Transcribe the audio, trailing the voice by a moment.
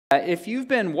If you've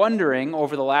been wondering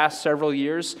over the last several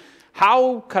years,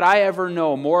 how could I ever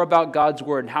know more about God's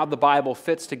Word and how the Bible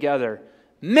fits together?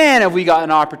 Man, have we got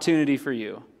an opportunity for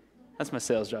you. That's my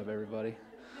sales job, everybody.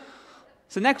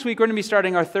 So next week, we're going to be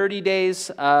starting our 30 days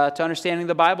to understanding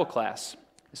the Bible class.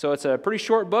 So it's a pretty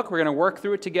short book. We're going to work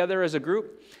through it together as a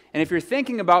group. And if you're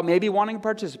thinking about maybe wanting to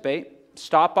participate,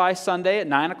 stop by Sunday at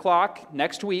 9 o'clock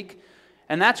next week.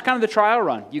 And that's kind of the trial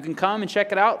run. You can come and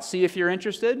check it out, see if you're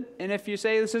interested. And if you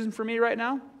say, this isn't for me right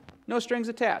now, no strings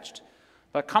attached.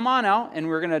 But come on out, and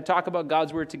we're going to talk about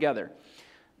God's Word together.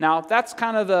 Now, that's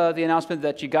kind of the announcement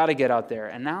that you got to get out there.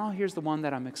 And now here's the one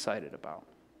that I'm excited about.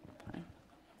 Right.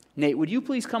 Nate, would you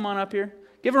please come on up here?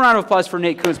 Give a round of applause for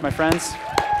Nate Kuntz, my friends.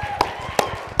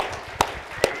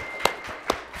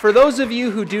 For those of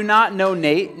you who do not know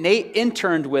Nate, Nate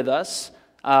interned with us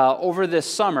over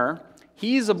this summer.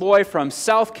 He's a boy from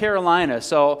South Carolina,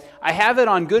 so I have it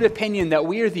on good opinion that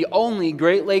we are the only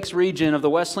Great Lakes region of the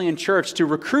Wesleyan Church to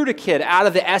recruit a kid out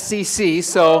of the SEC.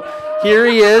 So here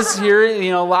he is,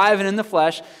 live and in the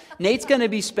flesh. Nate's going to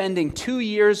be spending 2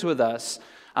 years with us,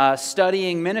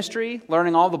 studying ministry,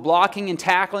 learning all the blocking and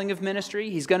tackling of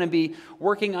ministry. He's going to be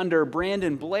working under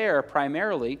Brandon Blair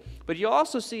primarily, but you'll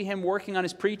also see him working on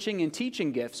his preaching and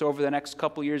teaching gifts over the next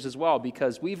couple years as well,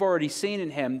 because we've already seen in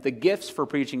him the gifts for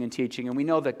preaching and teaching, and we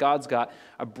know that God's got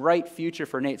a bright future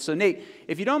for Nate. So Nate,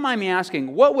 if you don't mind me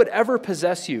asking, what would ever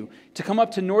possess you to come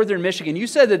up to northern Michigan? You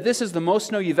said that this is the most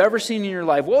snow you've ever seen in your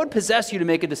life. What would possess you to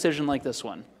make a decision like this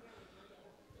one?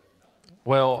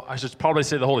 Well, I should probably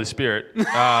say the Holy Spirit.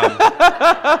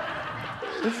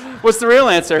 What's the real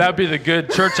answer? That'd be the good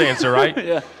church answer, right?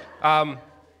 Yeah.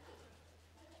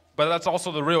 But that's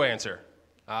also the real answer.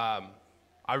 I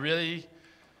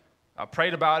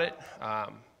prayed about it.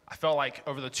 I felt like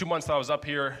over the 2 months that I was up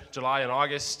here, July and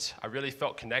August, I really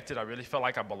felt connected. I really felt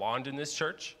like I belonged in this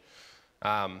church.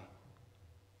 And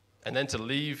then to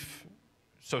leave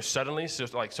so suddenly,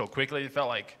 so quickly, it felt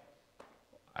like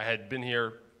I had been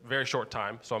here very short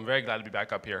time, so I'm very glad to be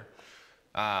back up here.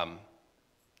 But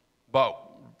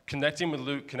connecting with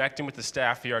Luke, connecting with the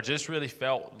staff here, I just really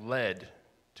felt led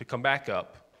to come back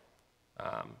up,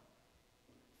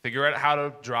 figure out how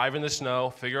to drive in the snow,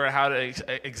 figure out how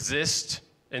to exist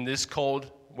in this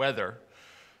cold weather,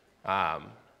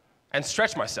 and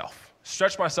stretch myself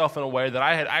in a way that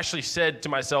I had actually said to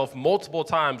myself multiple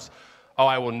times, oh,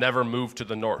 I will never move to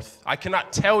the north. I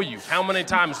cannot tell you how many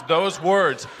times those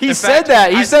words. He said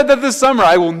that. He said that this summer,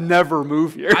 I will never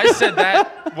move here. I said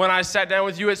that when I sat down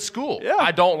with you at school. Yeah.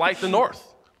 I don't like the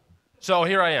north. So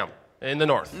here I am in the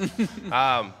north.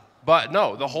 But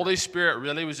no, the Holy Spirit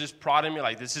really was just prodding me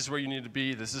like, this is where you need to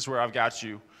be. This is where I've got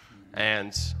you.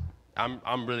 And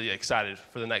I'm really excited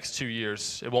for the next 2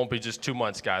 years. It won't be just 2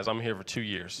 months, guys. I'm here for 2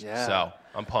 years. Yeah. So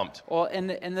I'm pumped. Well,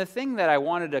 and the thing that I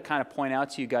wanted to kind of point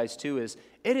out to you guys too is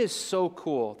it is so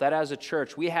cool that as a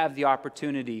church we have the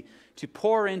opportunity to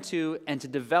pour into and to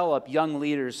develop young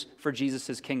leaders for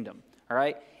Jesus' kingdom. All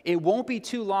right? It won't be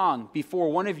too long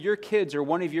before one of your kids or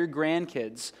one of your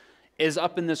grandkids is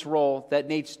up in this role that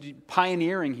Nate's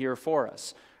pioneering here for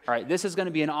us. All right, this is going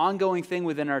to be an ongoing thing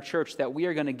within our church that we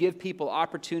are going to give people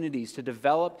opportunities to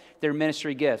develop their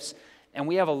ministry gifts. And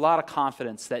we have a lot of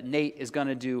confidence that Nate is going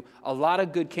to do a lot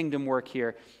of good kingdom work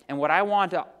here. And what I want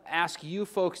to ask you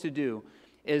folks to do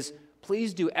is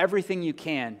please do everything you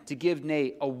can to give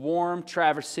Nate a warm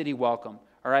Traverse City welcome.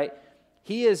 All right?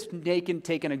 He has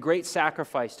taken a great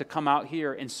sacrifice to come out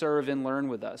here and serve and learn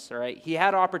with us, all right? He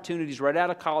had opportunities right out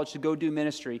of college to go do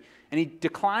ministry, and he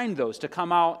declined those to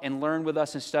come out and learn with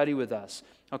us and study with us,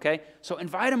 okay? So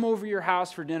invite him over your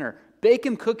house for dinner. Bake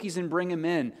him cookies and bring him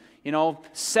in.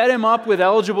 Set him up with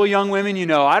eligible young women,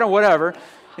 whatever,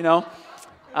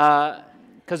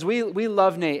 because we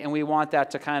love Nate, and we want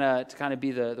that to kind of be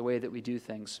the way that we do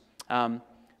things.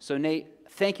 So Nate,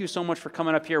 thank you so much for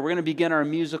coming up here. We're going to begin our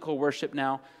musical worship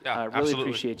now. Yeah, really absolutely.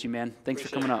 appreciate you, man. Thanks for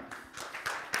coming up.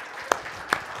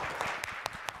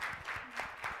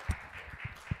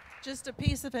 Just a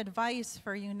piece of advice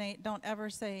for you, Nate. Don't ever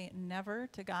say never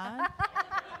to God.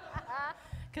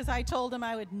 Because I told him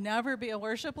I would never be a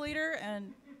worship leader,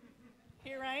 and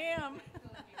here I am.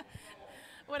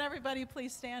 Would everybody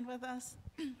please stand with us?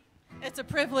 It's a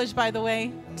privilege, by the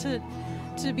way, to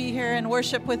be here and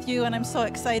worship with you, and I'm so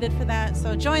excited for that.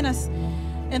 So join us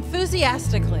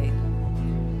enthusiastically.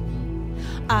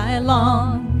 I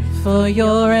long for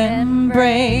your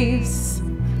embrace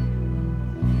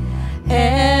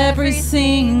every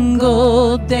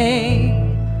single day,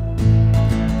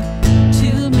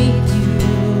 to meet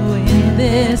you in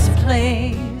this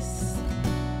place,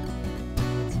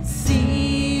 to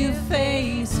see you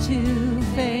face to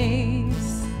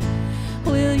face.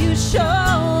 Will you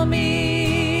show me.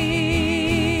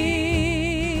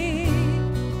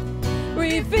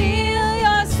 Reveal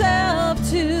yourself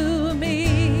to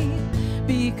me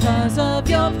because of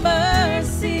your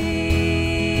mercy.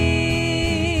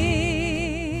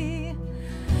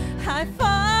 I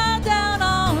fall down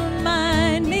on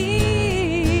my knees,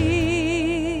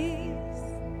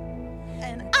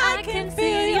 and I can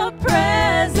feel your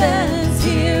presence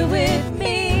here with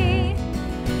me.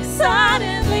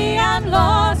 Suddenly I'm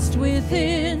lost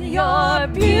within your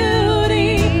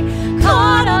beauty,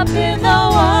 caught up in the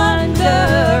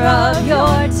wonder of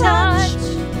your touch.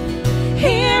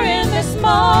 Here in this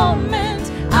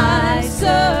moment I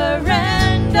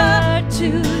surrender to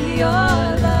your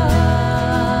love.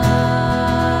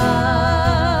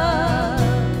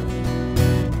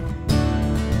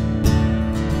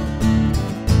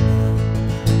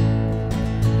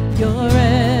 You're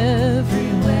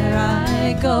everywhere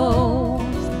I go.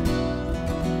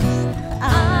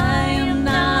 I am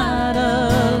not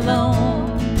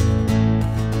alone.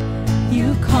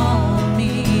 You call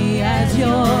me as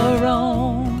your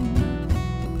own,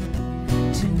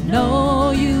 to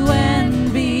know you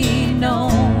and be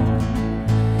known.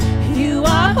 You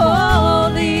are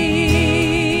holy,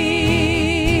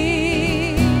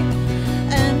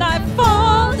 and I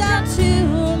fall down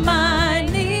to my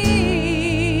knees,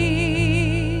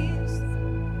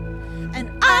 and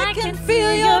I can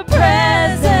feel your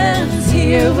presence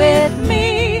here with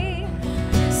me.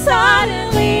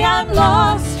 Suddenly I'm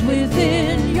lost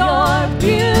within your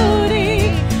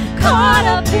beauty, caught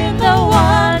up in the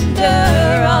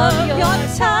wonder of your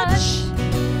touch.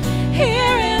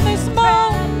 Here in this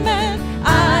moment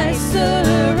I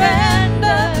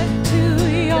surrender to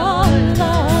your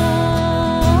love.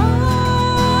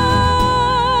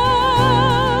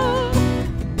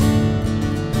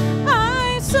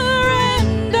 I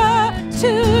surrender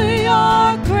to your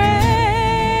grace.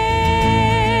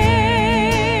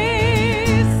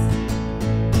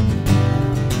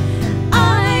 I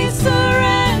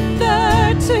surrender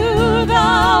to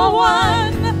the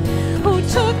one who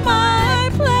took my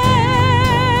place,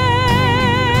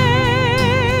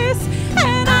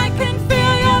 and I can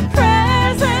feel your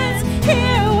presence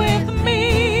here with me.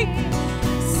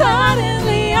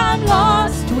 Suddenly I'm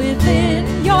lost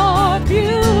within your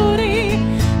beauty,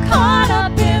 caught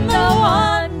up in the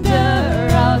wonder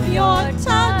of your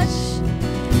touch.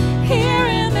 Here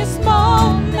in this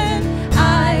moment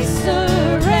I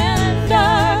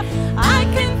surrender. I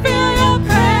can feel your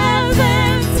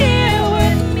presence here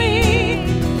with me.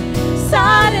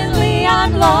 Suddenly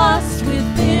I'm lost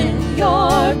within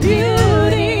your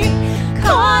beauty,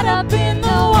 caught up in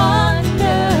the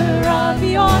wonder of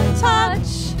your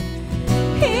touch.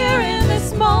 Here in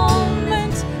this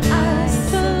moment I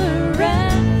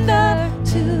surrender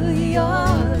to your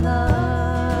love.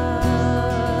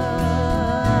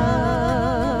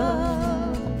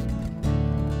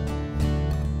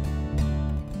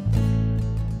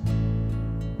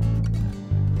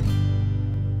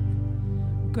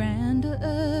 Grander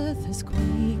earth has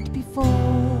quaked before,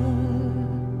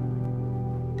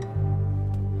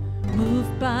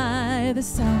 moved by the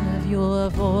sound of your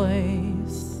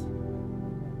voice.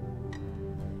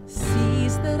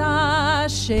 Seas that are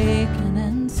shaken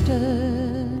and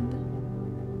stirred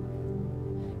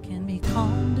can be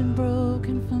calmed and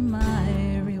broken for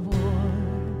my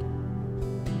reward.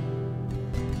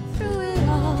 Through it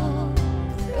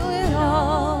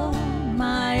all,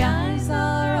 my eyes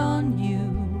are on you.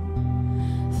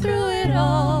 Through it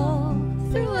all,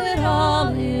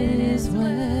 it is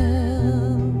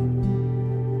well.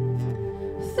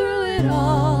 Through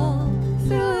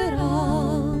it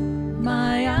all,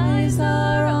 my eyes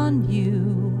are on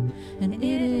you, and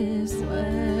it is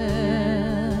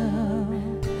well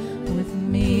with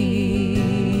me.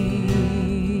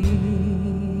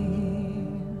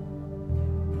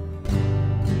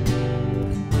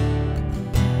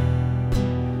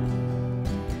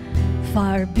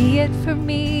 Far be it from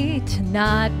me to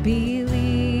not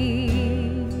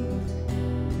believe,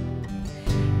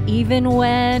 even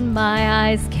when my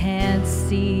eyes can't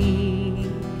see.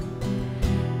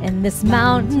 And this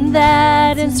mountain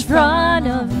that is in front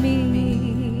of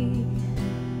me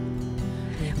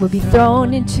will be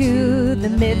thrown into the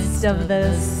midst of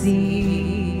the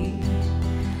sea.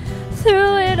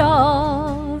 Through it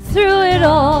all,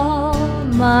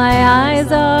 my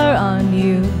eyes are on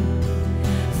you.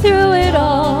 Through it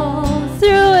all,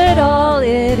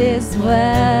 it is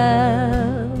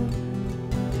well.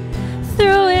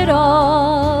 Through it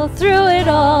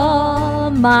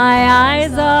all, my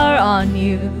eyes are on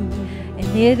you, and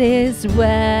it is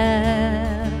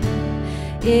well.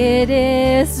 It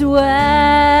is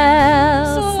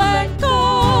well. So I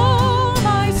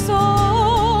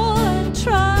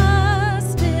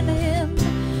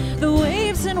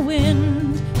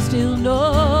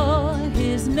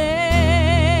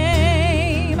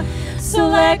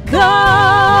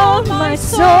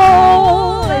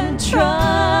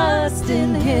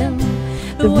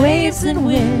The waves and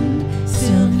wind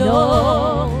still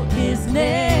know his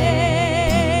name.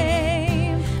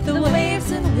 The waves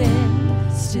and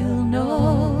wind still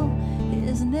know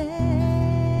his name.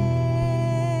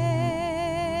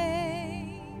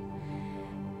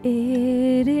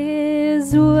 It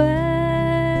is well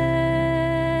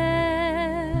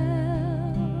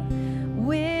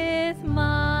with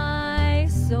my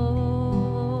soul.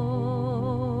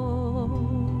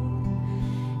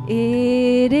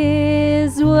 It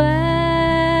is well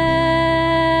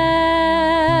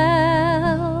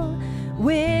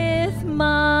with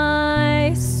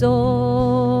my soul.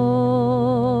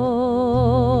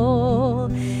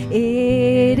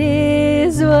 It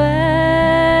is well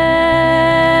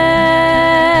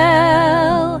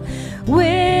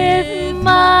with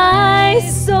my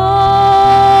soul.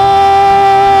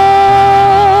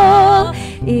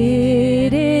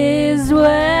 It is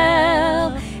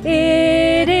well.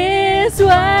 It is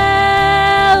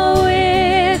well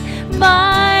with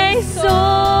my soul.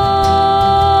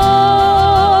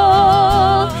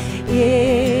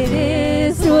 It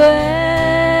is well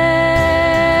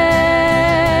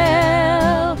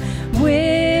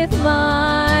with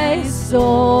my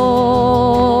soul.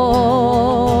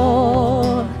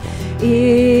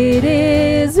 It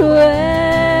is well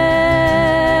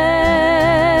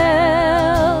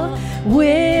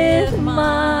with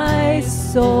my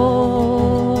soul.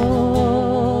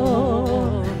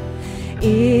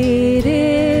 It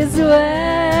is well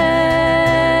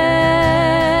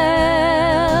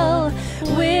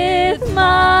with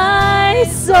my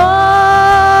soul.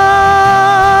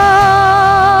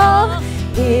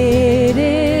 It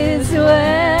is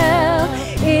well.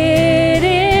 It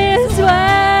is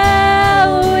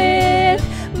well with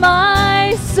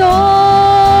my soul.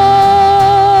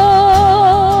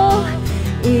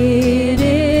 It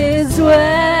is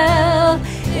well.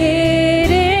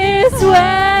 It is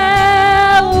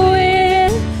well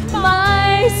with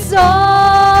my soul.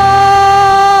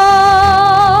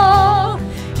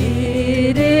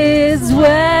 It is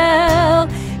well.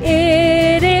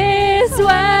 It is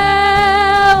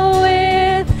well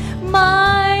with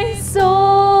my soul.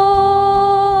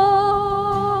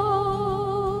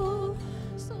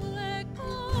 So let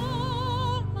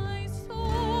go my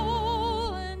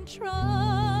soul and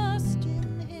trust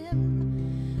in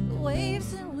him. The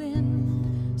waves and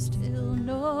wind still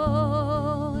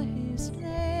know his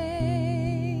name.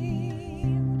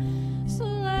 So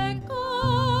let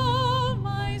go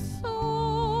my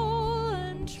soul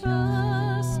and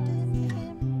trust in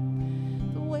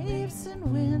him. The waves and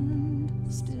wind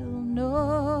still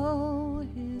know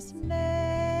his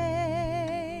name.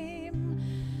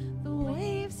 The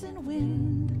waves and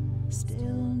wind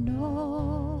still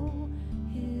know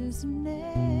his name.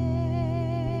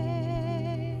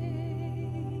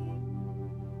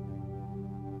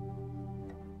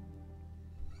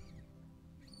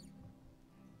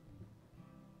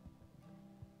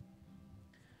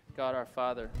 God our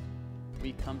Father,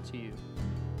 we come to you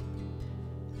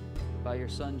by your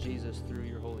Son Jesus through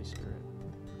your Holy Spirit.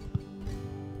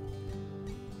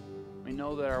 We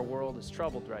know that our world is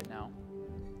troubled right now.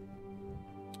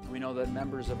 We know that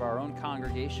members of our own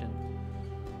congregation,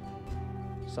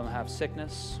 some have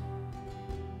sickness,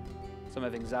 some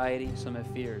have anxiety, some have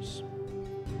fears.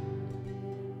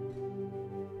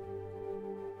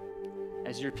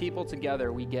 As your people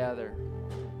together, we gather,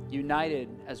 united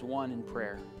as one in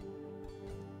prayer.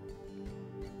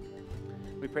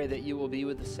 We pray that you will be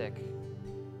with the sick.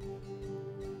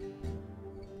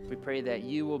 We pray that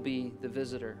you will be the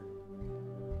visitor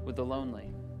with the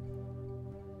lonely.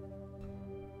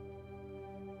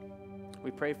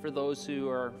 We pray for those who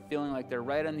are feeling like they're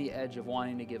right on the edge of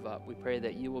wanting to give up. We pray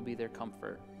that you will be their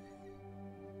comfort.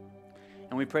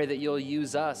 And we pray that you'll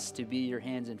use us to be your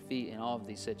hands and feet in all of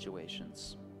these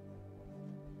situations.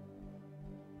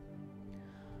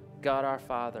 God our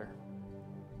Father,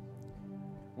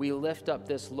 we lift up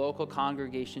this local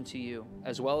congregation to you,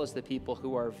 as well as the people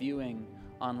who are viewing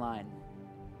online.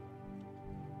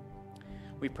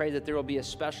 We pray that there will be a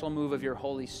special move of your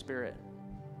Holy Spirit,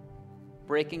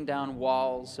 breaking down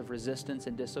walls of resistance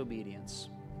and disobedience.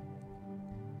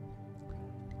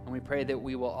 And we pray that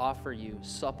we will offer you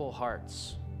supple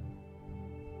hearts,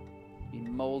 be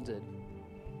molded.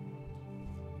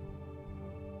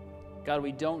 God,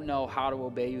 we don't know how to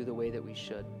obey you the way that we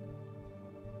should.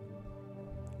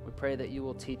 We pray that you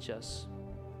will teach us.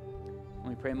 And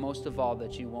we pray most of all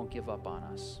that you won't give up on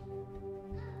us.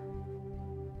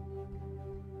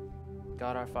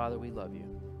 God our Father, we love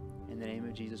you. In the name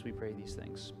of Jesus, we pray these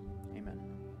things. Amen.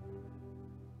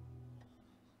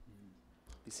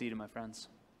 Be seated, my friends.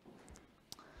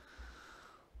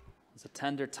 It's a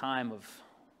tender time of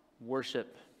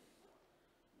worship,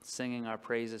 singing our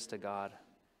praises to God.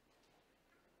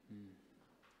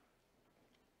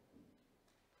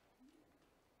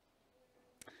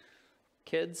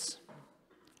 Kids,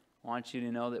 I want you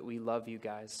to know that we love you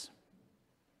guys.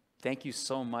 Thank you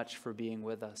so much for being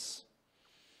with us.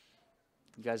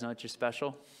 You guys know that you're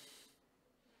special?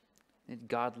 And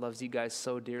God loves you guys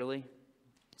so dearly.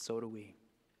 So do we.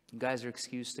 You guys are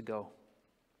excused to go.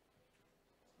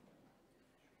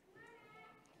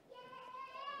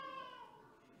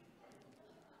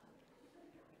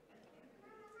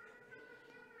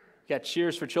 Got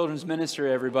cheers for children's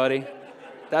ministry, everybody.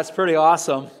 That's pretty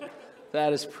awesome.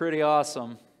 That is pretty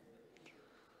awesome.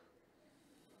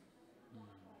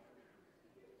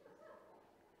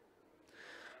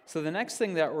 So the next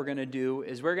thing that we're going to do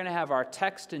is we're going to have our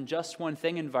text in just one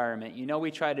thing environment. You know, we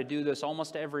try to do this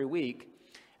almost every week.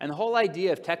 And the whole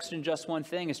idea of text in just one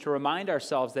thing is to remind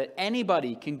ourselves that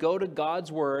anybody can go to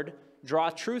God's word, draw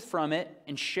truth from it,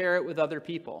 and share it with other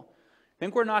people. I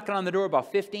think we're knocking on the door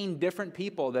about 15 different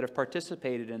people that have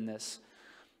participated in this.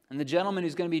 And the gentleman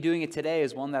who's going to be doing it today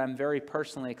is one that I'm very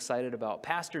personally excited about.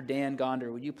 Pastor Dan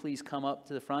Gonder, would you please come up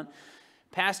to the front?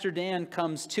 Pastor Dan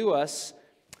comes to us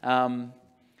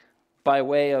by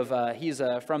way of, he's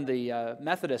from the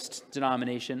Methodist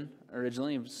denomination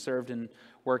originally. He served and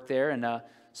worked there. And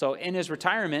so in his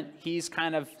retirement, he's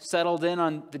kind of settled in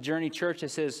on the Journey Church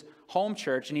as his home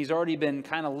church. And he's already been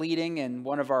kind of leading in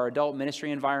one of our adult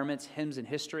ministry environments, Hymns and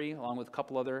History, along with a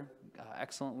couple other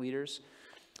excellent leaders.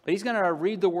 But he's going to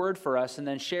read the word for us and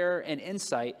then share an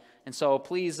insight. And so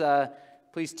please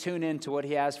tune in to what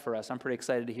he has for us. I'm pretty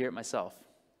excited to hear it myself.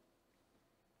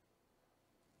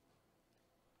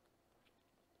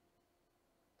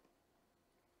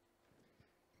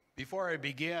 Before I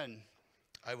begin,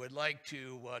 I would like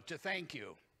to thank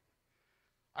you.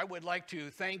 I would like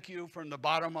to thank you from the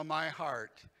bottom of my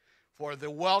heart for the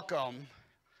welcome,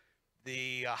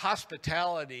 the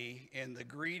hospitality, and the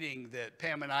greeting that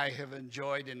Pam and I have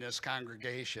enjoyed in this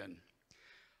congregation.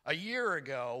 A year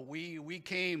ago, we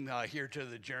came here to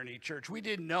the Journey Church. We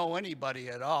didn't know anybody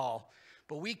at all,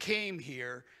 but we came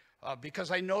here because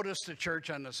I noticed the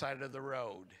church on the side of the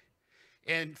road.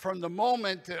 And from the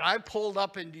moment that I pulled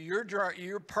up into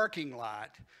your parking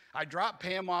lot, I dropped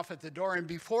Pam off at the door, and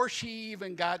before she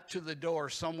even got to the door,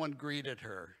 someone greeted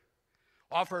her,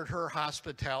 offered her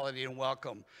hospitality and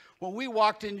welcome. When we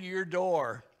walked into your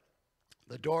door,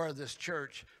 the door of this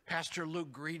church, Pastor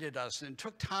Luke greeted us and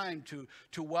took time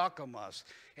to welcome us.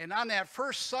 And on that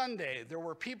first Sunday, there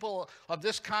were people of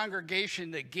this congregation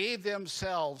that gave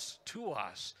themselves to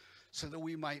us so that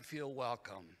we might feel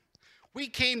welcome. We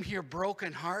came here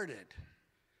brokenhearted.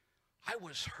 I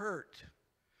was hurt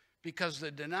because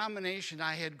the denomination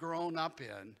I had grown up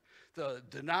in, the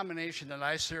denomination that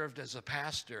I served as a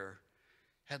pastor,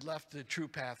 had left the true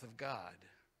path of God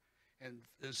and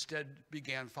instead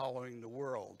began following the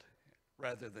world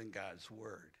rather than God's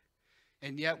word.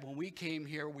 And yet when we came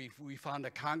here, we found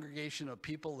a congregation of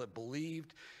people that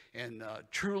believed and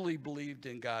truly believed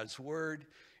in God's word,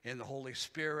 in the Holy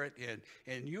Spirit,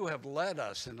 and you have led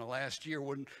us in the last year.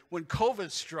 When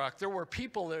COVID struck, there were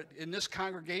people that, in this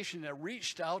congregation that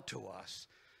reached out to us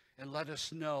and let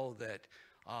us know that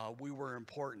we were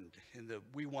important and that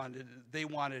they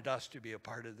wanted us to be a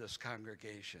part of this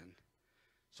congregation.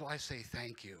 So I say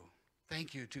thank you.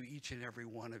 Thank you to each and every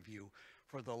one of you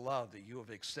for the love that you have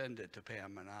extended to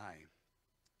Pam and I.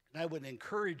 And I would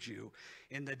encourage you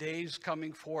in the days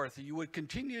coming forth that you would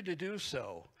continue to do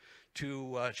so,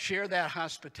 to share that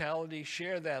hospitality,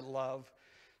 share that love,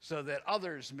 so that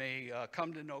others may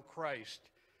come to know Christ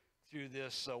through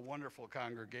this wonderful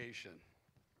congregation.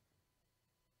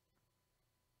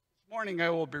 This morning I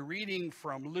will be reading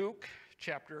from Luke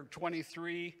chapter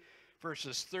 23,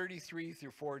 verses 33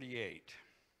 through 48.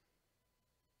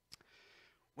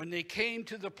 When they came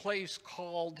to the place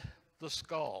called the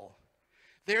Skull,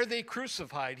 there they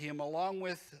crucified him along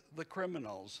with the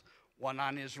criminals, one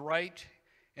on his right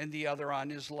and the other on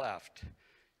his left.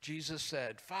 Jesus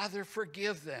said, "Father,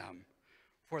 forgive them,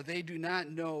 for they do not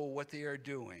know what they are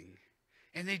doing."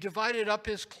 And they divided up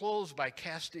his clothes by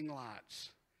casting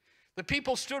lots. The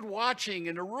people stood watching,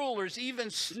 and the rulers even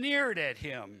sneered at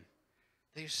him.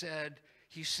 They said,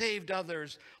 "He saved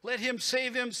others. Let him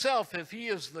save himself if he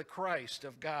is the Christ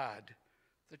of God,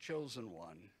 the chosen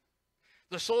one."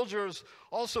 The soldiers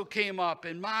also came up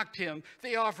and mocked him.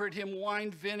 They offered him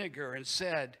wine vinegar and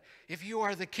said, "If you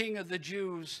are the king of the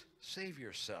Jews, save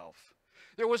yourself."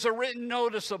 There was a written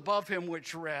notice above him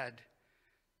which read,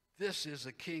 "This is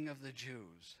the King of the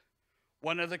Jews."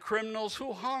 One of the criminals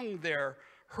who hung there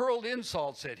hurled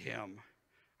insults at him.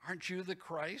 "Aren't you the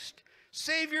Christ?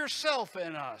 Save yourself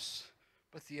and us."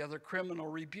 But the other criminal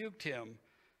rebuked him.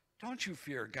 "Don't you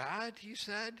fear God," he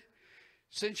said,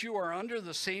 "since you are under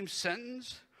the same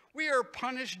sentence? We are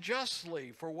punished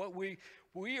justly for we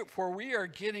are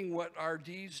getting what our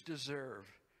deeds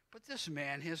deserve. But this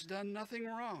man has done nothing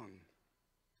wrong."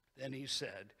 Then he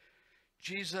said,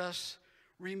 "Jesus,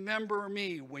 remember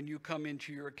me when you come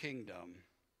into your kingdom."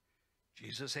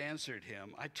 Jesus answered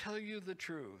him, "I tell you the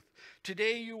truth.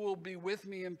 Today you will be with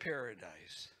me in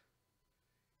paradise."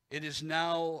 It is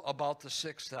now about the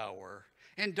 6th hour,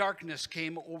 and darkness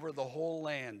came over the whole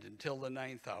land until the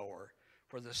 9th hour,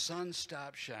 for the sun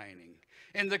stopped shining,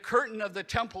 and the curtain of the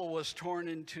temple was torn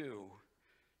in two.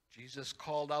 Jesus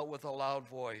called out with a loud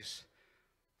voice,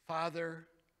 "Father,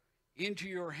 into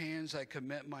your hands I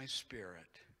commit my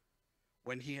spirit."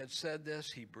 When he had said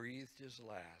this, he breathed his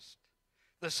last.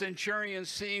 The centurion,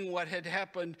 seeing what had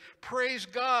happened,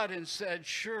 praised God and said,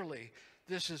 "Surely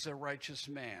this is a righteous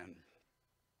man."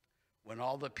 When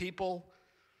all the people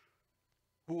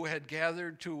who had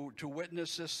gathered to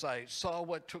witness this sight saw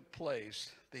what took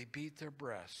place, they beat their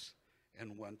breasts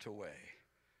and went away.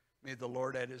 May the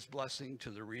Lord add his blessing to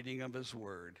the reading of his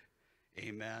word.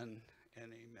 Amen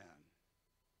and amen.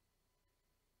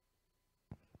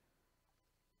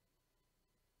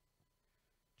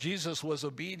 Jesus was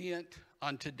obedient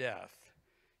unto death.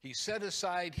 He set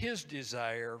aside his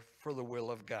desire for the will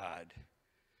of God.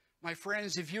 My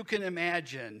friends, if you can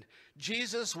imagine,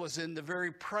 Jesus was in the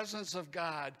very presence of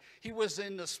God. He was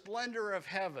in the splendor of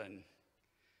heaven.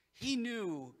 He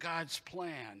knew God's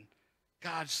plan,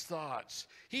 God's thoughts.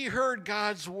 He heard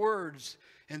God's words,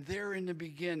 and there in the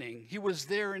beginning, he was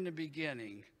there in the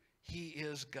beginning. He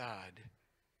is God.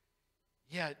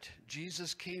 Yet,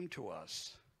 Jesus came to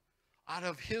us out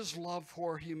of his love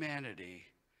for humanity,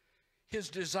 his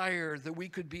desire that we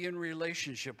could be in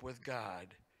relationship with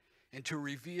God, and to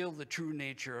reveal the true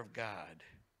nature of God.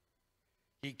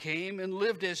 He came and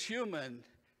lived as human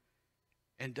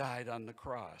and died on the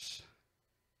cross.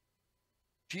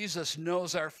 Jesus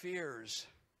knows our fears,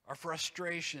 our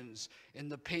frustrations, and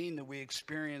the pain that we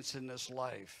experience in this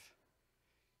life.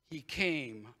 He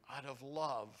came out of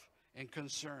love and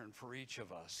concern for each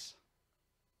of us.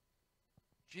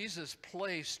 Jesus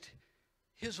placed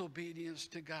his obedience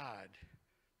to God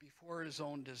before his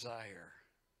own desire.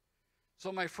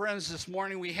 So, my friends, this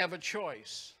morning we have a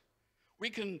choice. We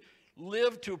can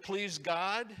live to please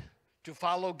God, to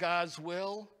follow God's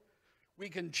will. We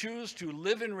can choose to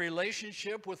live in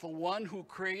relationship with the one who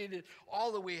created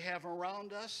all that we have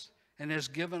around us and has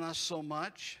given us so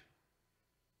much.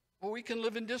 Or we can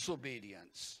live in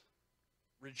disobedience,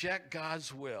 reject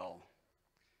God's will.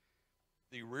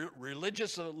 The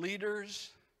religious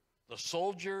leaders, the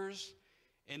soldiers,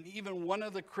 and even one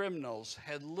of the criminals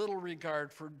had little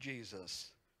regard for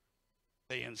Jesus.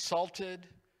 They insulted,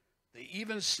 they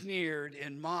even sneered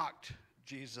and mocked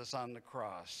Jesus on the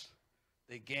cross.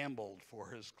 They gambled for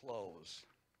his clothes.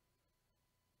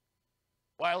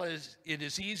 While it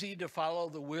is easy to follow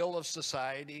the will of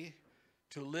society,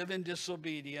 to live in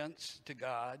disobedience to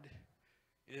God,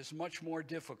 it is much more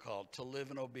difficult to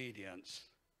live in obedience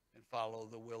and follow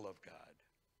the will of God.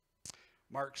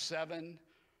 Mark 7,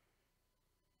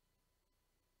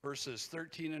 verses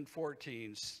 13 and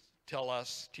 14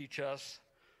 teach us,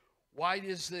 "Wide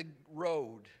is the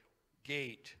road,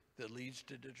 gate that leads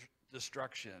to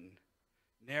destruction.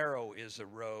 Narrow is the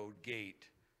road, gate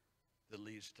that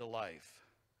leads to life.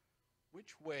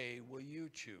 Which way will you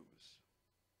choose?"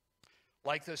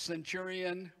 Like the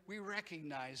centurion, we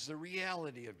recognize the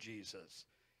reality of Jesus.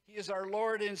 He is our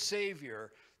Lord and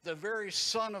Savior, the very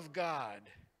Son of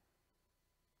God.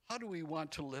 How do we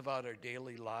want to live out our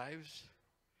daily lives?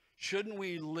 Shouldn't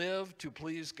we live to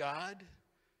please God,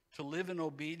 to live in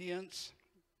obedience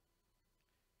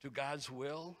to God's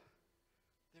will?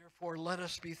 Therefore, let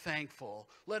us be thankful.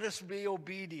 Let us be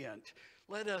obedient.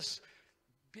 Let us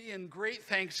be in great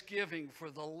thanksgiving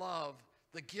for the love,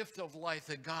 the gift of life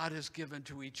that God has given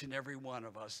to each and every one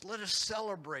of us. Let us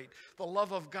celebrate the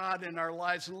love of God in our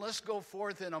lives, and let's go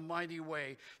forth in a mighty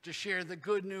way to share the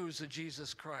good news of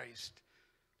Jesus Christ.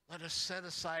 Let us set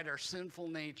aside our sinful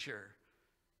nature,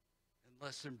 and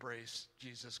let's embrace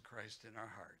Jesus Christ in our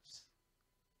hearts.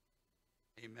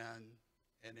 Amen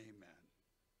and amen.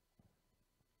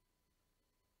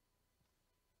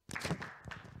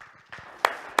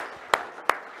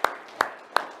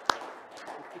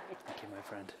 Thank you, my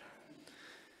friend.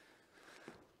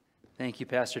 Thank you,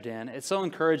 Pastor Dan. It's so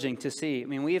encouraging to see. I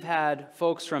mean, we've had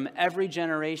folks from every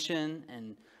generation,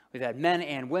 and we've had men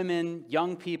and women,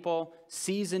 young people,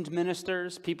 seasoned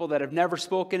ministers, people that have never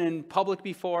spoken in public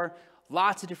before.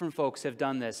 Lots of different folks have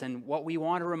done this. And what we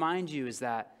want to remind you is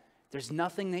that There's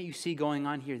nothing that you see going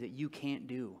on here that you can't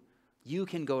do. You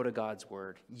can go to God's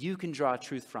word. You can draw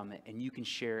truth from it, and you can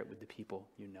share it with the people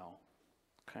you know.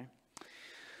 Okay?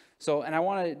 So, and I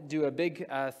want to do a big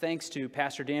thanks to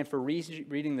Pastor Dan for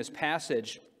reading this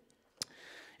passage.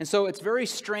 And so it's very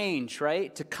strange,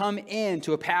 right, to come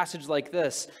into a passage like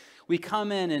this. We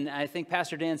come in, and I think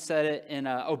Pastor Dan said it, in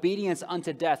obedience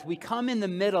unto death. We come in the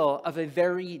middle of a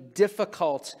very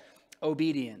difficult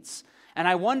obedience. And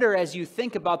I wonder, as you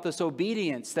think about this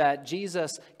obedience that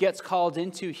Jesus gets called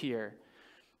into here,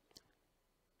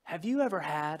 have you ever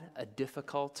had a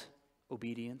difficult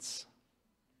obedience?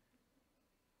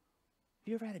 Have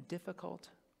you ever had a difficult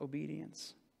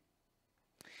obedience?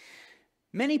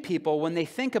 Many people, when they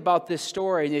think about this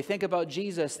story and they think about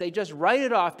Jesus, they just write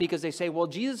it off because they say, well,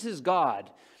 Jesus is God.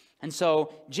 And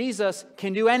so Jesus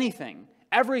can do anything.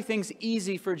 Everything's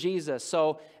easy for Jesus.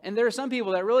 So, and there are some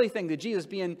people that really think that Jesus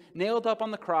being nailed up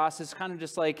on the cross is kind of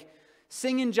just like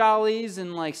singing jollies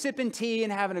and like sipping tea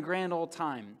and having a grand old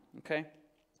time, okay?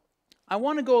 I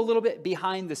want to go a little bit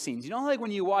behind the scenes. You know, like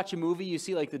when you watch a movie, you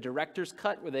see like the director's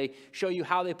cut where they show you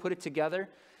how they put it together?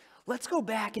 Let's go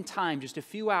back in time just a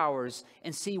few hours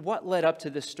and see what led up to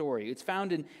this story. It's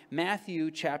found in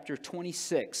Matthew chapter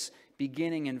 26,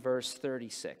 beginning in verse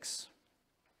 36.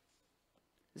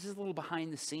 This is a little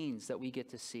behind the scenes that we get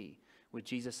to see with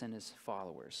Jesus and his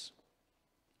followers.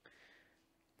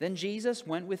 Then Jesus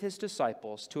went with his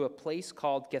disciples to a place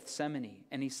called Gethsemane,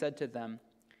 and he said to them,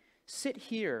 "Sit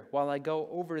here while I go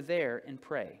over there and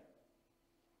pray."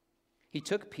 He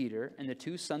took Peter and the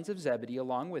 2 sons of Zebedee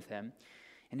along with him,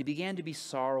 and he began to be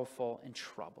sorrowful and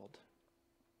troubled.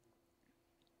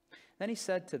 Then he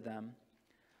said to them,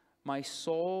 "My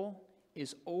soul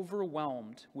is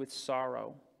overwhelmed with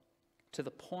sorrow to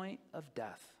the point of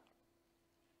death.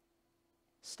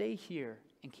 Stay here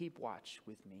and keep watch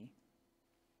with me."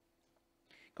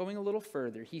 Going a little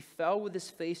further, he fell with his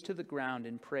face to the ground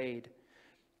and prayed,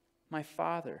 "My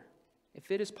Father,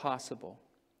 if it is possible,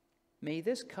 may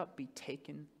this cup be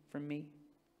taken from me.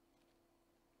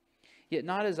 Yet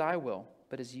not as I will,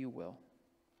 but as you will."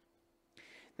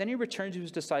 Then he returned to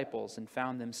his disciples and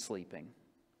found them sleeping.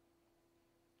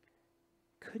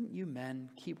 "Couldn't you men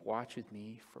keep watch with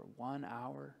me for 1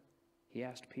 hour?" he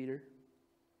asked Peter.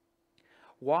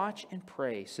 "Watch and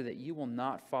pray so that you will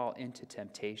not fall into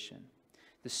temptation.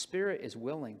 The spirit is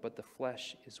willing, but the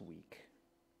flesh is weak."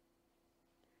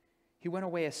 He went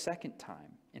away a second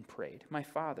time and prayed, "My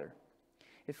Father,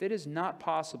 if it is not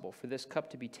possible for this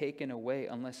cup to be taken away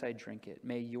unless I drink it,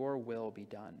 may your will be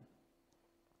done."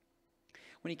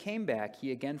 When he came back,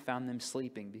 he again found them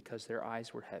sleeping because their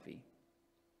eyes were heavy.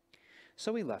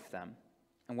 So he left them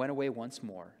and went away once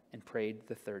more and prayed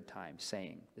the 3rd time,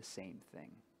 saying the same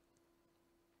thing.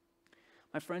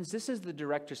 My friends, this is the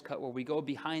director's cut where we go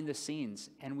behind the scenes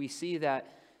and we see that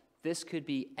this could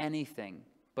be anything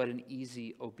but an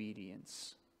easy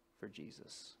obedience for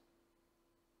Jesus.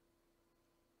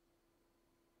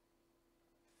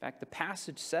 In fact, the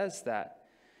passage says that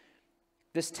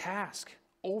this task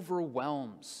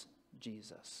overwhelms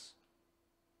Jesus.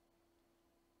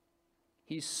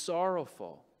 He's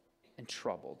sorrowful and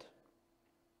troubled.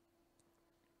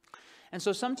 And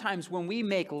so sometimes when we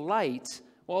make light,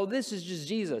 well, this is just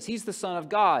Jesus. He's the Son of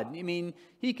God. I mean,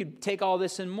 he could take all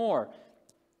this and more.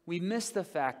 We miss the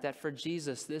fact that for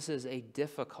Jesus, this is a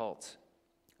difficult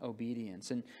obedience.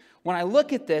 And when I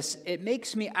look at this, it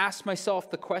makes me ask myself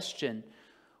the question,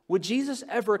 would Jesus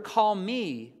ever call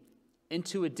me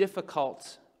into a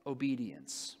difficult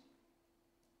obedience?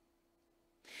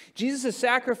 Jesus is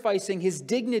sacrificing his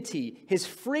dignity, his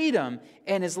freedom,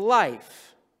 and his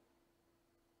life.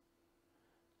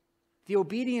 The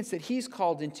obedience that he's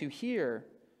called into here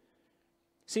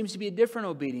seems to be a different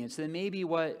obedience than maybe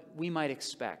what we might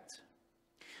expect.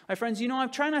 My friends, you know,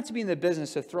 I'm trying not to be in the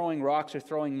business of throwing rocks or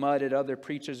throwing mud at other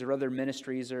preachers or other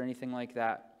ministries or anything like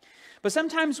that. But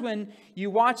sometimes when you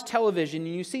watch television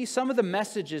and you see some of the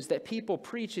messages that people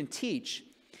preach and teach,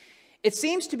 it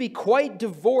seems to be quite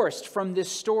divorced from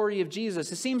this story of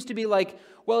Jesus. It seems to be like,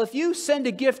 well, if you send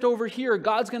a gift over here,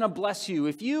 God's going to bless you.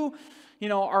 If you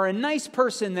are a nice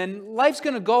person, then life's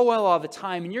going to go well all the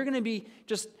time. And you're going to be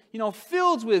just,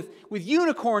 filled with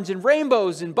unicorns and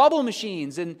rainbows and bubble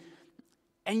machines. And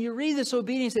you read this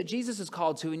obedience that Jesus is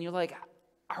called to, and you're like,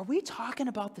 are we talking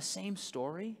about the same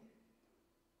story?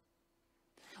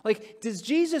 Like, does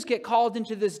Jesus get called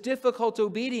into this difficult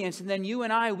obedience, and then you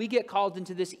and I, we get called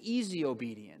into this easy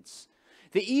obedience?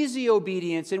 The easy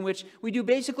obedience in which we do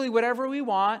basically whatever we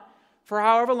want for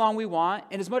however long we want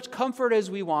and as much comfort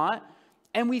as we want.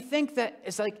 And we think that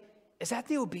it's like, is that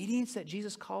the obedience that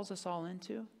Jesus calls us all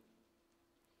into?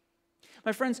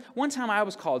 My friends, one time I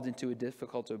was called into a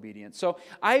difficult obedience. So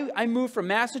I moved from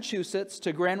Massachusetts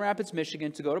to Grand Rapids,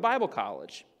 Michigan to go to Bible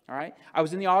college. All right? I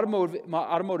was in the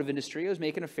automotive industry. I was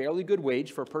making a fairly good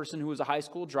wage for a person who was a high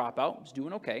school dropout. I was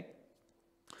doing okay.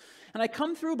 And I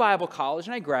come through Bible college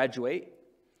and I graduate.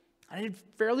 I did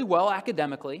fairly well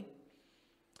academically.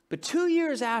 But 2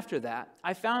 years after that,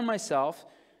 I found myself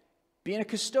being a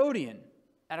custodian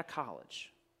at a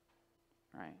college.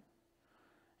 All right?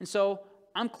 And so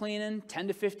I'm cleaning 10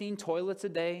 to 15 toilets a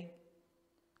day,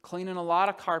 cleaning a lot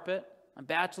of carpet, my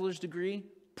bachelor's degree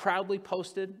proudly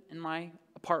posted in my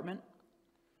apartment.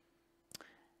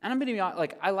 And I'm going to be honest,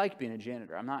 like, I like being a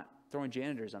janitor. I'm not throwing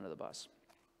janitors under the bus.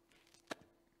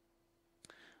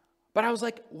 But I was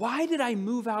like, why did I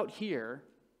move out here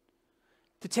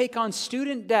to take on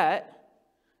student debt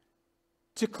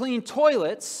to clean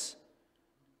toilets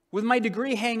with my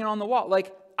degree hanging on the wall?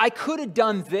 Like, I could have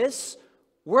done this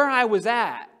where I was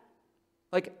at.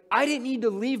 Like, I didn't need to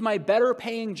leave my better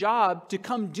paying job to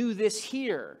come do this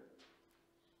here.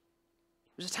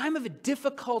 It was a time of a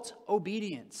difficult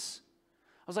obedience.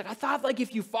 I was like, I thought like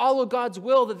if you follow God's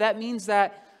will, that means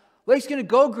that life's going to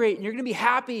go great and you're going to be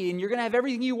happy and you're going to have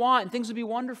everything you want and things will be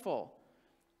wonderful.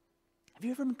 Have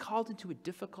you ever been called into a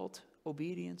difficult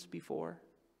obedience before?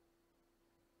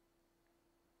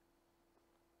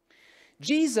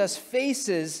 Jesus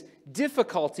faces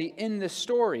difficulty in this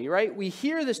story, right? We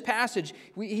hear this passage.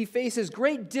 He faces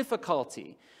great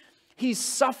difficulty. He's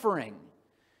suffering.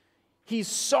 He's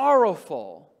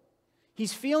sorrowful.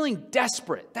 He's feeling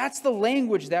desperate. That's the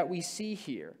language that we see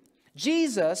here.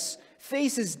 Jesus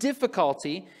faces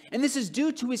difficulty, and this is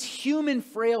due to his human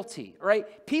frailty,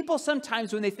 right? People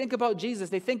sometimes, when they think about Jesus,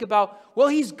 they think about, well,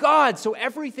 he's God, so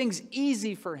everything's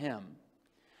easy for him.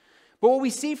 But what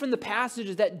we see from the passage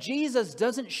is that Jesus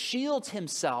doesn't shield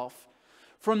himself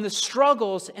from the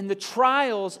struggles and the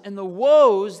trials and the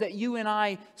woes that you and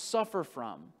I suffer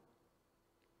from.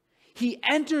 He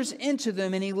enters into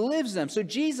them and he lives them. So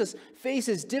Jesus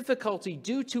faces difficulty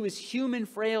due to his human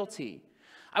frailty.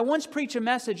 I once preached a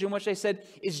message in which I said,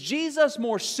 is Jesus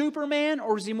more Superman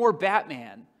or is he more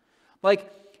Batman?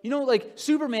 Like, you know, like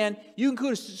Superman, you can go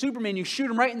to Superman, you shoot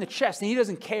him right in the chest and he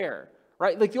doesn't care.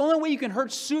 Right? Like the only way you can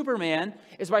hurt Superman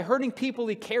is by hurting people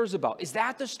he cares about. Is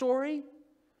that the story?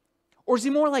 Or is he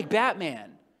more like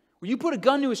Batman? Where you put a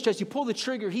gun to his chest, you pull the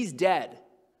trigger, he's dead.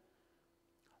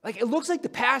 Like it looks like the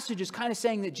passage is kind of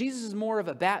saying that Jesus is more of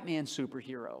a Batman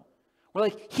superhero. Where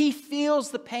like he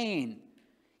feels the pain.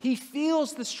 He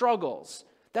feels the struggles.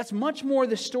 That's much more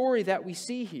the story that we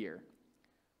see here.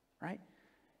 Right?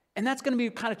 And that's going to be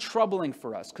kind of troubling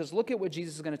for us because look at what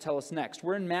Jesus is going to tell us next.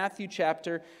 We're in Matthew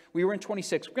we were in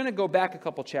 26. We're going to go back a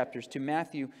couple chapters to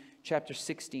Matthew chapter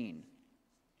 16.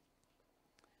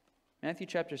 Matthew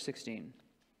chapter 16. You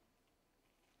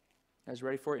guys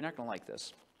ready for it? You're not going to like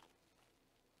this.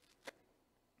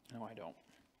 No, I don't.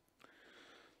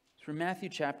 So from Matthew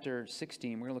chapter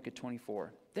 16, we're going to look at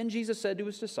 24. Then Jesus said to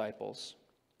his disciples,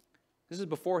 this is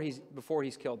before he's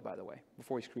killed, by the way,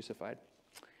 before he's crucified.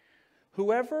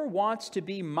 Whoever wants to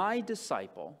be my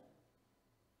disciple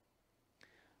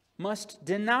must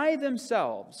deny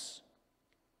themselves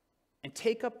and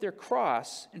take up their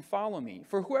cross and follow me.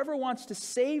 For whoever wants to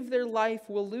save their life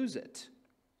will lose it.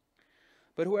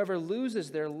 But whoever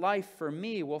loses their life for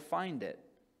me will find it.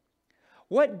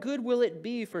 What good will it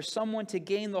be for someone to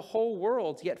gain the whole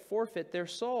world yet forfeit their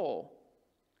soul?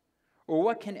 Or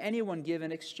what can anyone give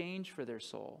in exchange for their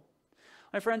soul?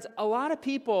 My friends, a lot of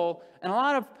people and a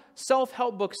lot of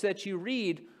self-help books that you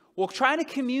read will try to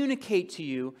communicate to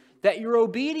you that your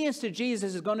obedience to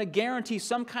Jesus is going to guarantee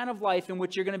some kind of life in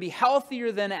which you're going to be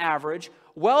healthier than average,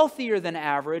 wealthier than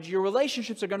average, your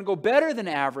relationships are going to go better than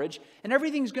average, and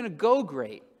everything's going to go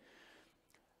great.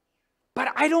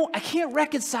 But I can't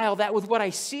reconcile that with what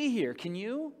I see here. Can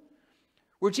you?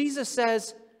 Where Jesus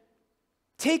says,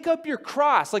 take up your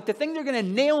cross, like the thing they're going to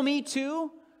nail me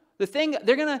to. The thing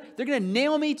they're gonna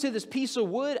nail me to this piece of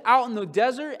wood out in the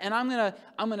desert, and I'm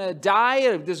gonna die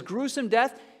of this gruesome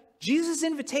death. Jesus'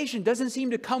 invitation doesn't seem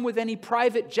to come with any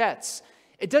private jets.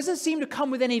 It doesn't seem to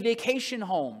come with any vacation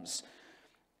homes.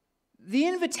 The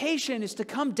invitation is to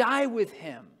come die with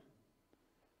him.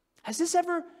 Has this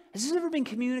ever been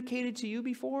communicated to you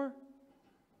before?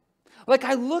 Like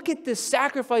I look at this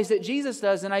sacrifice that Jesus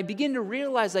does, and I begin to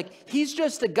realize like he's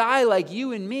just a guy like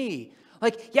you and me.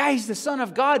 Like, yeah, he's the Son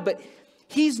of God, but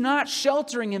he's not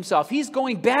sheltering himself. He's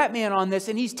going Batman on this,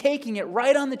 and he's taking it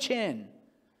right on the chin.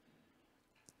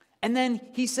 And then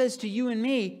he says to you and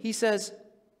me, he says,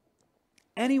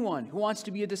 anyone who wants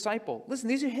to be a disciple. Listen,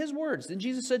 these are his words. Then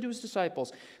Jesus said to his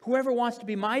disciples, whoever wants to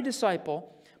be my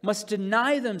disciple must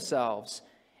deny themselves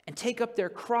and take up their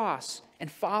cross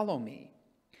and follow me.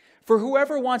 For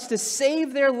whoever wants to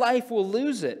save their life will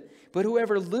lose it, but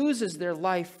whoever loses their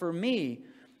life for me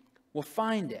will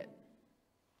find it.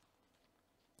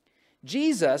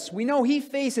 Jesus, we know he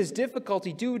faces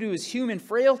difficulty due to his human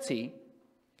frailty.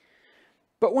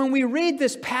 But when we read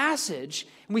this passage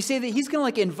and we say that he's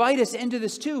going to invite us into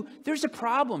this too, there's a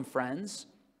problem, friends.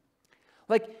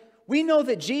 We know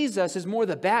that Jesus is more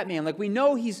the Batman. We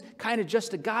know he's kind of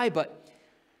just a guy, but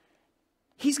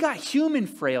he's got human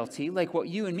frailty like what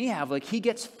you and me have. He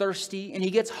gets thirsty and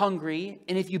he gets hungry,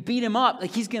 and if you beat him up,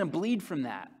 he's going to bleed from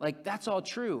that. That's all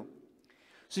true.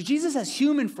 So Jesus has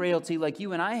human frailty like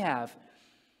you and I have.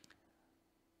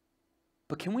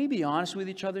 But can we be honest with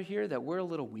each other here that we're a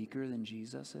little weaker than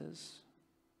Jesus is?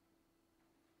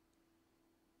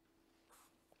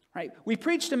 Right? We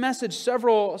preached a message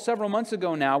several months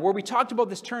ago now where we talked about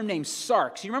this term named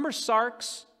Sarx. You remember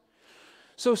Sarx?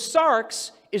 So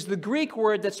Sarx is the Greek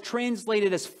word that's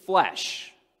translated as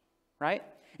flesh, right?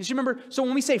 And you remember, so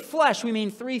when we say flesh, we mean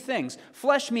three things.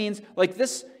 Flesh means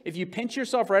this, if you pinch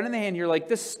yourself right in the hand, you're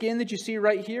this skin that you see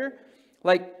right here,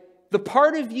 the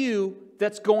part of you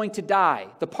that's going to die,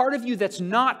 the part of you that's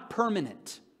not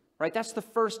permanent, right? That's the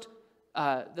first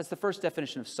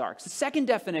definition of Sarx. The second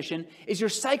definition is your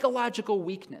psychological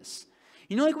weakness.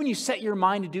 You know, when you set your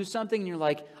mind to do something and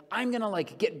you're I'm going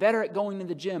to get better at going to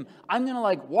the gym. I'm going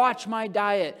to watch my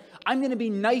diet. I'm going to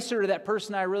be nicer to that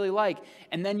person I really like.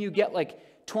 And then you get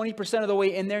 20% of the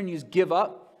way in there and you just give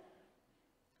up.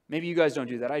 Maybe you guys don't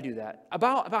do that. I do that.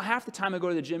 About half the time I go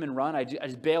to the gym and run, I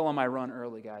just bail on my run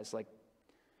early, guys.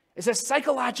 It's a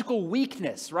psychological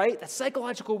weakness, right? That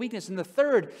psychological weakness. And the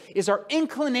third is our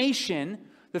inclination.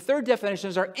 The third definition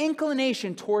is our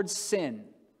inclination towards sin.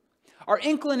 Our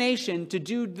inclination to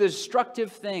do the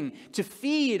destructive thing, to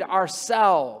feed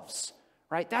ourselves,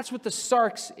 right? That's what the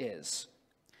sarx is.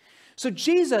 So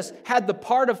Jesus had the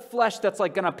part of flesh that's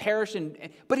going to perish,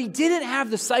 but he didn't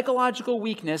have the psychological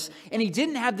weakness, and he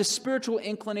didn't have the spiritual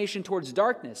inclination towards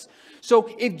darkness. So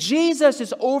if Jesus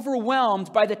is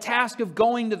overwhelmed by the task of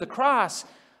going to the cross,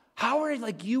 how are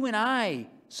you and I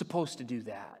supposed to do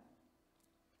that?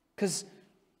 Because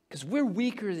we're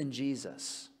weaker than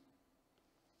Jesus.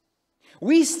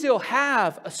 We still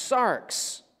have a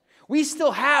sarx. We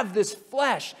still have this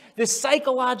flesh, this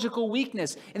psychological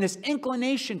weakness, and this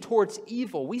inclination towards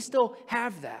evil. We still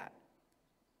have that.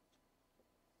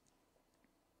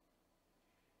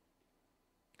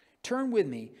 Turn with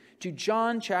me to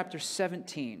John chapter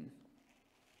 17.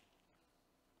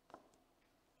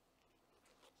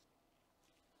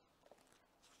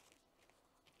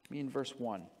 In verse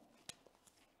 1.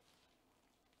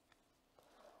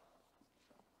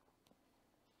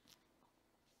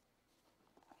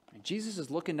 Jesus is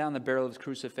looking down the barrel of his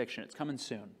crucifixion. It's coming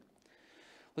soon.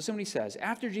 Listen what he says.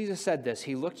 After Jesus said this,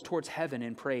 he looked towards heaven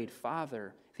and prayed,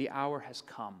 Father, the hour has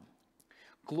come.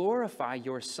 Glorify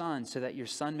your Son so that your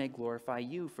Son may glorify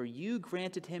you. For you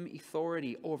granted him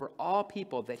authority over all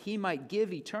people that he might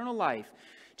give eternal life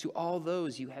to all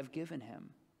those you have given him.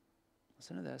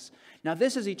 Listen to this. Now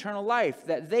this is eternal life,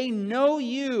 that they know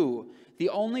you, the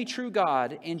only true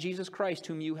God, and Jesus Christ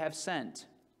whom you have sent.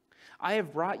 I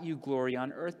have brought you glory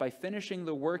on earth by finishing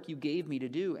the work you gave me to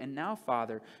do. And now,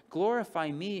 Father, glorify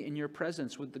me in your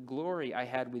presence with the glory I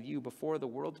had with you before the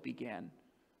world began.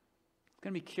 It's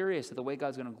going to be curious that the way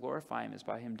God's going to glorify him is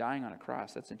by him dying on a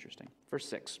cross. That's interesting. Verse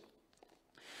 6.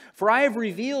 For I have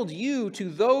revealed you to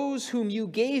those whom you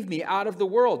gave me out of the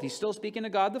world. He's still speaking to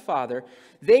God the Father.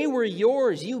 They were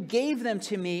yours. You gave them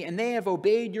to me, and they have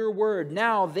obeyed your word.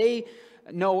 Now they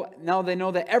know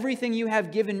that everything you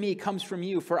have given me comes from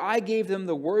you, for I gave them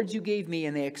the words you gave me,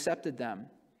 and they accepted them.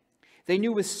 They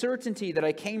knew with certainty that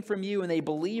I came from you, and they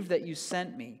believed that you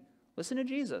sent me. Listen to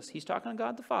Jesus. He's talking to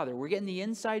God the Father. We're getting the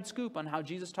inside scoop on how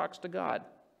Jesus talks to God.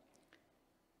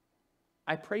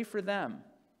 I pray for them.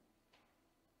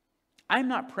 I'm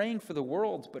not praying for the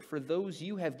world, but for those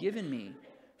you have given me,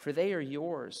 for they are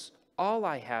yours. All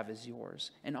I have is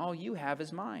yours, and all you have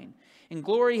is mine. And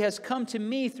glory has come to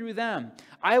me through them.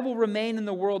 I will remain in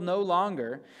the world no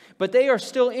longer, but they are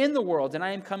still in the world, and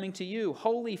I am coming to you.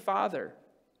 Holy Father,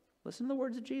 listen to the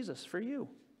words of Jesus for you,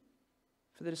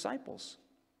 for the disciples.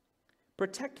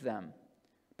 Protect them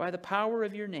by the power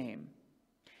of your name,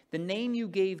 the name you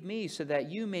gave me, so that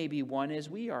you may be one as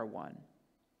we are one.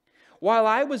 While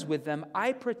I was with them,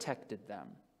 I protected them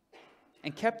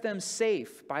and kept them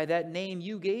safe by that name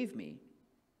you gave me.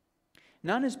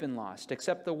 None has been lost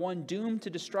except the one doomed to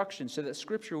destruction, so that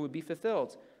Scripture would be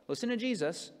fulfilled. Listen to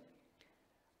Jesus.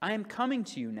 I am coming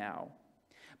to you now,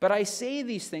 but I say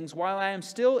these things while I am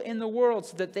still in the world,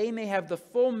 so that they may have the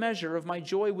full measure of my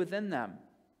joy within them.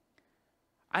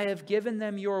 I have given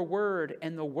them your word,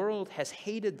 and the world has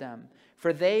hated them,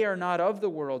 for they are not of the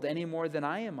world any more than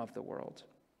I am of the world.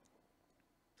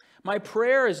 My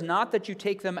prayer is not that you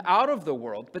take them out of the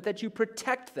world, but that you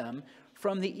protect them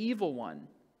from the evil one.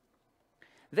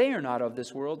 They are not of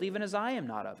this world, even as I am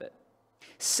not of it.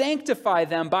 Sanctify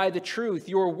them by the truth.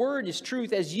 Your word is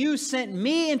truth. As you sent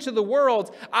me into the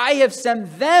world, I have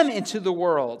sent them into the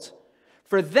world.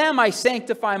 For them I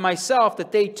sanctify myself,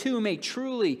 that they too may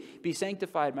truly be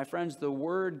sanctified. My friends, the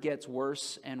word gets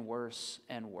worse and worse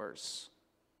and worse.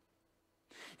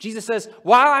 Jesus says,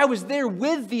 while I was there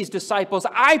with these disciples,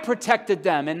 I protected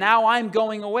them, and now I'm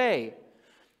going away.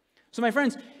 So my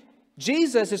friends,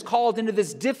 Jesus is called into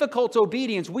this difficult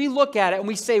obedience. We look at it and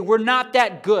we say, we're not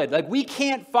that good. Like, we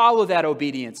can't follow that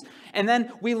obedience. And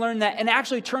then we learn that, and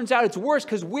actually it turns out it's worse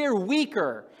because we're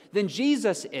weaker than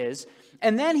Jesus is.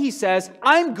 And then he says,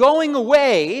 I'm going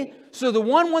away. So the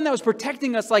one that was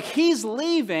protecting us, like, he's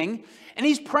leaving, and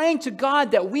he's praying to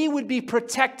God that we would be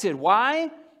protected.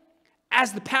 Why?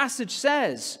 As the passage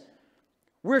says,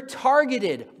 we're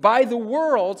targeted by the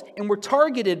world and we're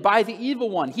targeted by the evil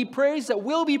one. He prays that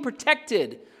we'll be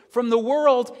protected from the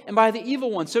world and by the evil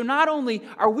one. So not only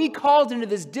are we called into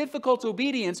this difficult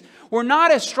obedience, we're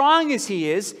not as strong as he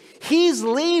is. He's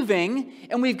leaving,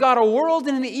 and we've got a world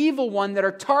and an evil one that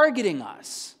are targeting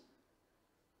us.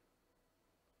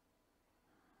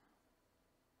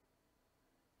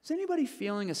 Is anybody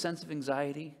feeling a sense of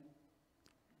anxiety?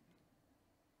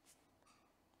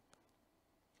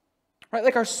 Right,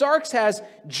 like our Sarx has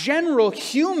general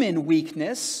human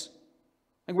weakness.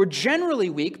 Like, we're generally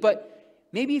weak, but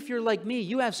maybe if you're like me,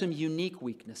 you have some unique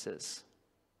weaknesses.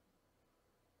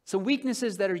 Some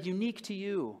weaknesses that are unique to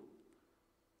you.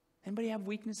 Anybody have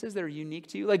weaknesses that are unique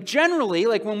to you? Like, generally,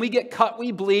 like when we get cut,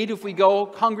 we bleed. If we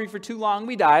go hungry for too long,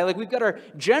 we die. Like, we've got our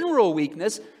general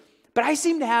weakness. But I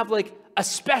seem to have like a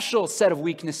special set of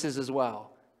weaknesses as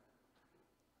well.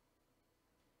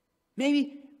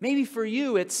 Maybe for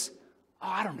you it's,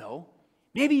 I don't know.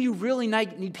 Maybe you really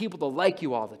need people to like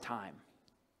you all the time.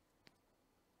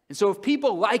 And so if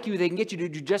people like you, they can get you to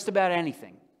do just about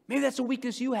anything. Maybe that's a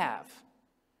weakness you have.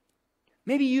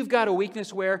 Maybe you've got a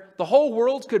weakness where the whole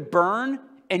world could burn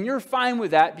and you're fine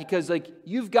with that because, like,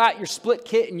 you've got your split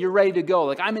kit and you're ready to go.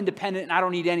 Like, I'm independent and I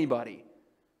don't need anybody.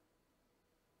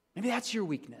 Maybe that's your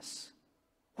weakness.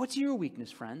 What's your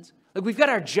weakness, friends? Like, we've got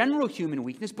our general human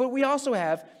weakness, but we also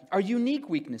have our unique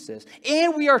weaknesses.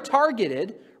 And we are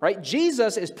targeted, right?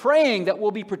 Jesus is praying that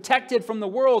we'll be protected from the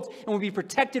world and we'll be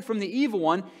protected from the evil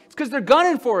one. It's because they're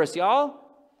gunning for us, y'all.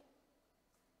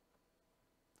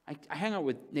 I hang out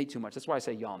with Nate too much. That's why I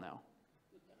say y'all now.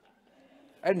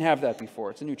 I didn't have that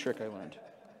before. It's a new trick I learned.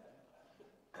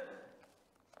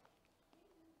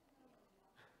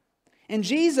 And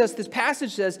Jesus, this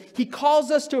passage says, he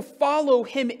calls us to follow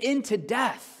him into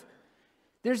death.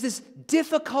 There's this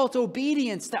difficult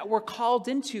obedience that we're called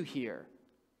into here.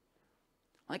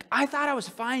 Like, I thought I was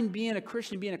fine being a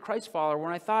Christian, being a Christ follower,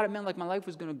 when I thought it meant like my life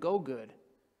was going to go good.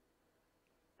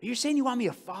 But you're saying you want me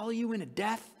to follow you into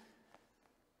death?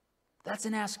 That's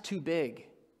an ask too big.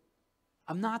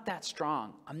 I'm not that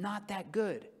strong. I'm not that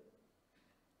good.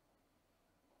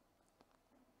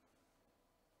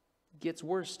 It gets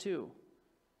worse too.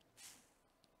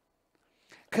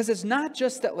 Because it's not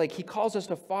just that, like, he calls us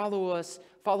to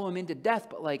follow him into death,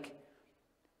 but, like,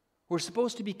 we're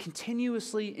supposed to be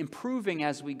continuously improving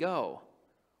as we go.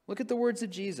 Look at the words of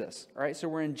Jesus. All right, so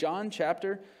we're in John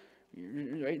chapter,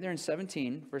 right there in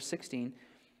 17, verse 16.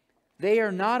 They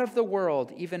are not of the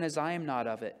world, even as I am not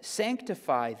of it.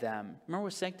 Sanctify them. Remember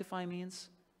what sanctify means?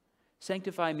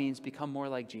 Sanctify means become more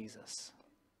like Jesus.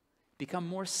 Become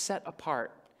more set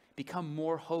apart. Become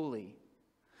more holy.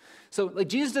 So, like,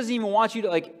 Jesus doesn't even want you to,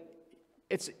 like,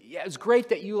 it's great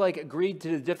that you, like, agreed to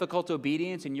the difficult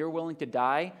obedience and you're willing to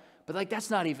die, but, like, that's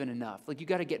not even enough. Like, you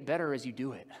got to get better as you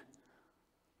do it.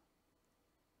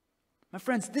 My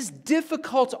friends, this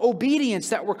difficult obedience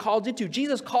that we're called into,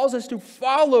 Jesus calls us to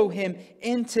follow him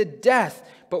into death,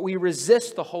 but we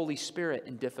resist the Holy Spirit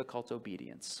in difficult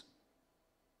obedience.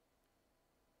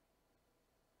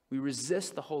 We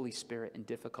resist the Holy Spirit in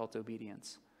difficult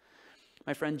obedience.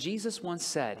 My friend, Jesus once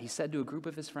said, he said to a group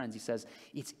of his friends, he says,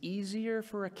 it's easier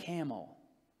for a camel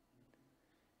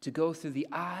to go through the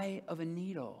eye of a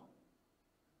needle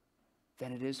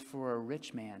than it is for a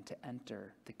rich man to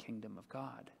enter the kingdom of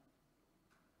God.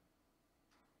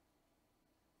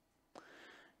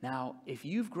 Now, if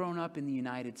you've grown up in the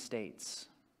United States,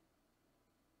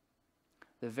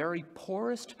 the very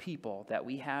poorest people that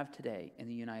we have today in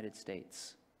the United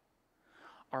States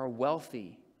are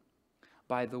wealthy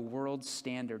by the world's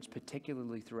standards,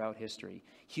 particularly throughout history.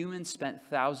 Humans spent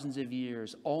thousands of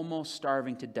years almost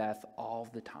starving to death all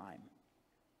the time.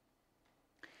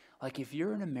 Like, if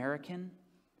you're an American,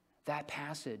 that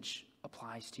passage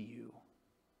applies to you.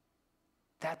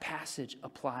 That passage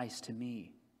applies to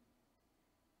me.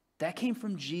 That came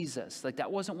from Jesus. Like,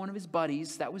 that wasn't one of his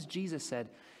buddies. That was Jesus said,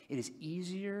 it is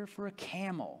easier for a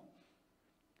camel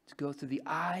to go through the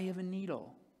eye of a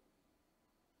needle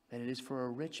than it is for a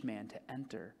rich man to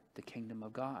enter the kingdom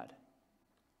of God.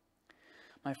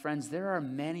 My friends, there are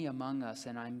many among us,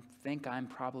 and I think I'm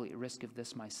probably at risk of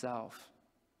this myself,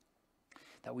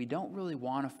 that we don't really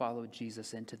want to follow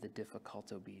Jesus into the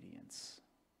difficult obedience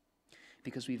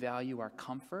because we value our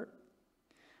comfort,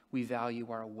 we value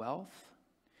our wealth,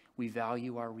 we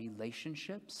value our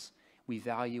relationships, we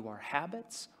value our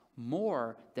habits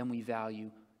more than we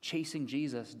value chasing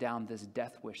Jesus down this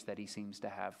death wish that he seems to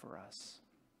have for us.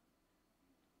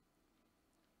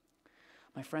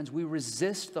 My friends, we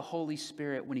resist the Holy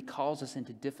Spirit when he calls us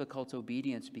into difficult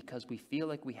obedience because we feel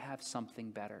like we have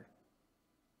something better.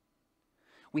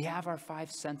 We have our five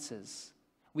senses.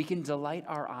 We can delight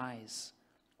our eyes.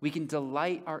 We can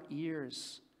delight our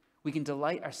ears. We can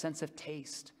delight our sense of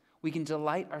taste. We can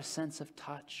delight our sense of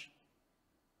touch.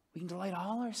 We can delight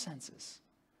all our senses.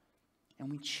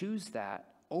 And we choose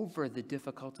that over the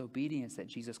difficult obedience that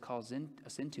Jesus calls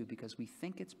us into because we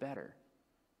think it's better.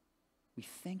 We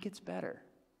think it's better.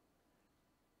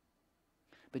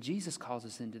 But Jesus calls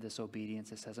us into this obedience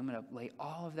that says, I'm going to lay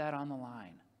all of that on the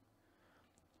line.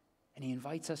 And he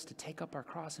invites us to take up our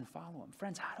cross and follow him.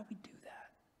 Friends, how do we do that?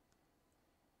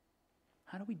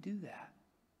 How do we do that?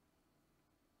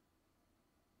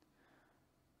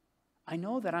 I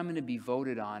know that I'm going to be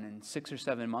voted on in 6 or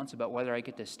 7 months about whether I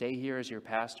get to stay here as your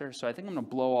pastor, so I think I'm going to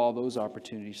blow all those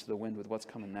opportunities to the wind with what's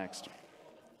coming next.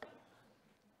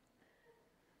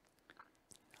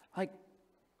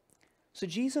 So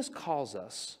Jesus calls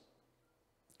us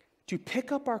to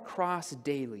pick up our cross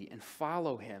daily and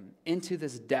follow him into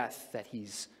this death that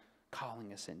he's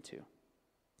calling us into.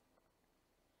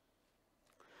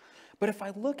 But if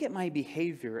I look at my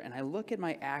behavior and I look at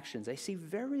my actions, I see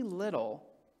very little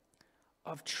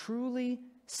of truly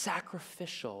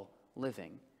sacrificial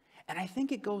living. And I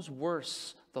think it goes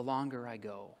worse the longer I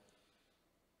go.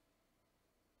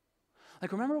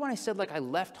 Like, remember when I said, like, I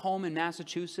left home in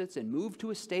Massachusetts and moved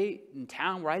to a state and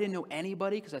town where I didn't know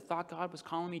anybody because I thought God was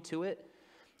calling me to it?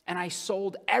 And I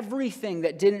sold everything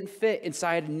that didn't fit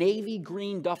inside a navy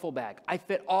green duffel bag. I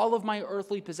fit all of my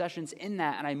earthly possessions in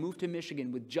that, and I moved to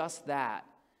Michigan with just that.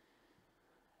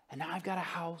 And now I've got a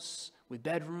house with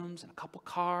bedrooms and a couple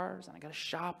cars, and I got a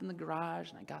shop in the garage,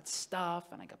 and I got stuff,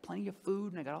 and I got plenty of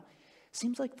food, and I got all... It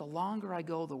seems like the longer I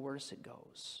go, the worse it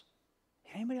goes.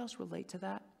 Anybody else relate to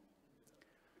that?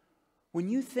 When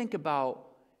you think about,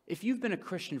 if you've been a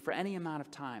Christian for any amount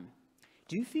of time,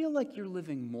 do you feel like you're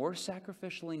living more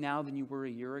sacrificially now than you were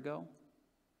a year ago?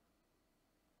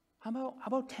 How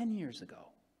about 10 years ago?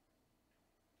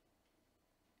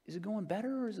 Is it going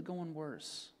better or is it going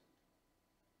worse?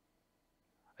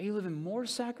 Are you living more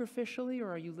sacrificially or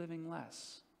are you living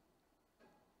less?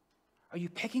 Are you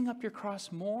picking up your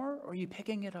cross more or are you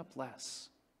picking it up less?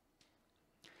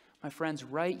 My friends,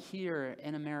 right here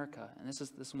in America, and this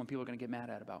is what people are going to get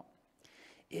mad at about,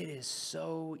 it is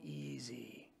so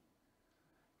easy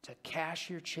to cash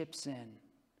your chips in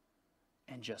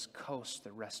and just coast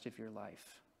the rest of your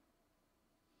life.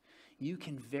 You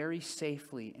can very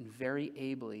safely and very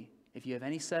ably, if you have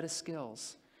any set of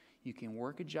skills, you can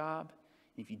work a job.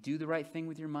 If you do the right thing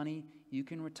with your money, you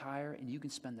can retire and you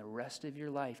can spend the rest of your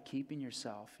life keeping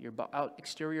yourself, your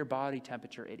exterior body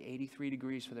temperature at 83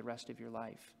 degrees for the rest of your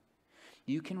life.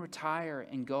 You can retire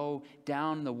and go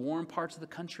down the warm parts of the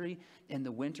country in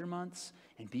the winter months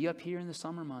and be up here in the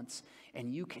summer months,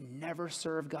 and you can never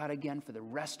serve God again for the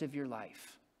rest of your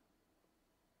life.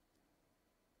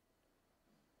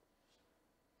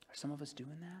 Are some of us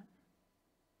doing that?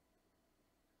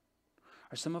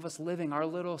 Are some of us living our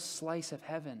little slice of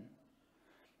heaven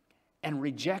and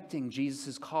rejecting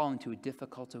Jesus' call into a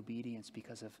difficult obedience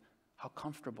because of how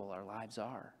comfortable our lives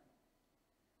are?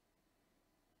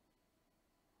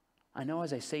 I know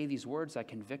as I say these words, I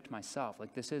convict myself.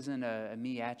 Like, this isn't a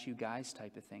me at you guys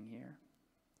type of thing here.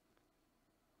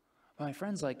 But my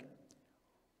friends, like,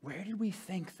 where did we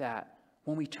think that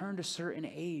when we turned a certain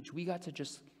age, we got to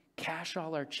just cash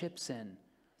all our chips in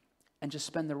and just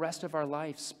spend the rest of our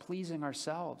lives pleasing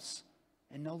ourselves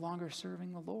and no longer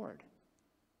serving the Lord?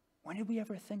 When did we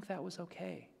ever think that was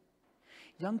okay?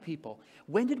 Young people,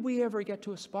 when did we ever get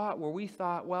to a spot where we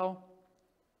thought, well,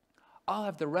 I'll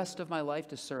have the rest of my life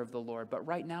to serve the Lord, but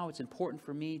right now it's important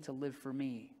for me to live for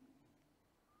me?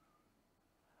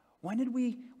 When did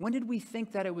we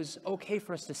think that it was okay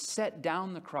for us to set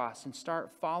down the cross and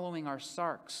start following our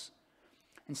Sarx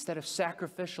instead of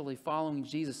sacrificially following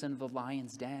Jesus into the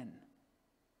lion's den?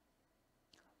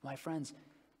 My friends,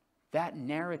 that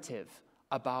narrative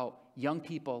about young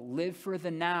people, live for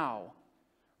the now,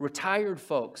 retired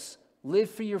folks, live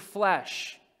for your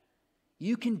flesh,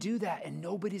 you can do that and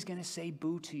nobody's going to say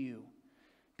boo to you.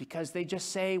 Because they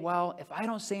just say, well, if I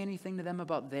don't say anything to them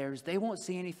about theirs, they won't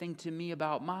say anything to me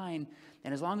about mine.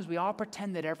 And as long as we all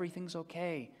pretend that everything's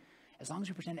okay, as long as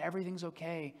we pretend everything's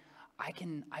okay, I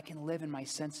can live in my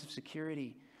sense of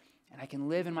security, and I can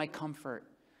live in my comfort,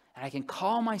 and I can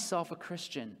call myself a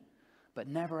Christian, but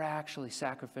never actually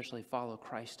sacrificially follow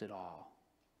Christ at all.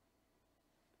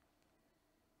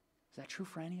 Is that true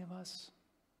for any of us?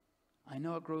 I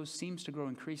know it seems to grow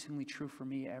increasingly true for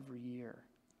me every year.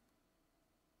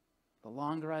 The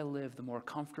longer I live, the more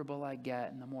comfortable I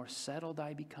get and the more settled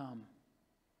I become.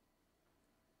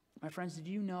 My friends, did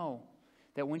you know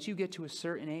that once you get to a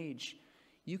certain age,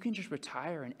 you can just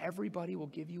retire and everybody will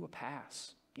give you a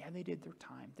pass? Yeah, they did their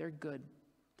time. They're good.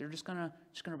 They're just gonna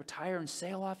retire and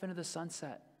sail off into the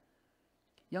sunset.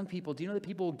 Young people, do you know that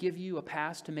people will give you a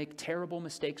pass to make terrible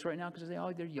mistakes right now because they say,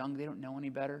 oh, they're young, they don't know any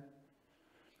better?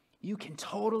 You can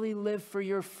totally live for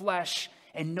your flesh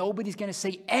and nobody's going to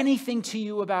say anything to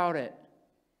you about it.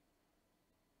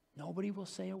 Nobody will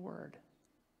say a word.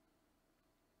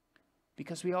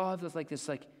 Because we all have this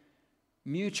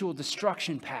mutual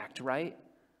destruction pact, right?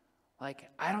 Like,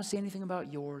 I don't say anything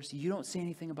about yours, you don't say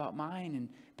anything about mine, and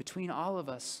between all of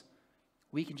us,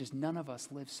 we can just none of us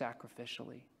live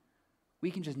sacrificially. We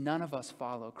can just none of us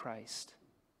follow Christ.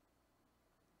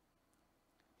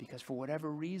 Because for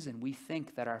whatever reason, we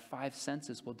think that our five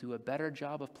senses will do a better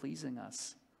job of pleasing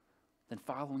us than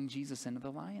following Jesus into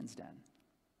the lion's den.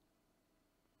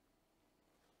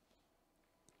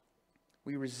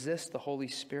 We resist the Holy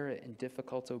Spirit in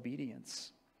difficult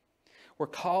obedience. We're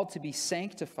called to be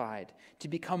sanctified, to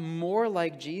become more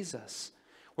like Jesus.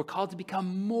 We're called to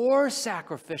become more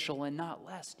sacrificial and not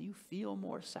less. Do you feel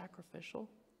more sacrificial?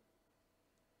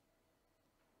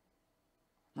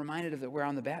 I'm reminded of that we're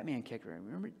on the Batman kick.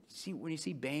 Remember when you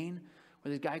see Bane,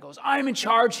 where this guy goes, I'm in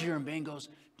charge here, and Bane goes,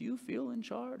 do you feel in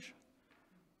charge?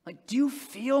 Like, do you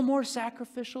feel more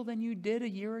sacrificial than you did a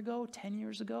year ago, 10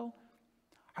 years ago?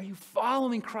 Are you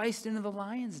following Christ into the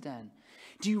lion's den?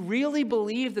 Do you really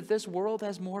believe that this world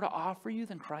has more to offer you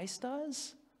than Christ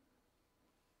does?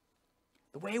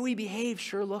 The way we behave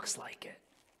sure looks like it.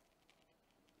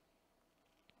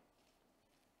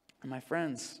 And my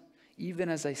friends, even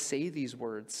as I say these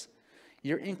words,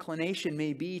 your inclination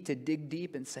may be to dig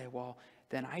deep and say, well,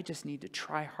 then I just need to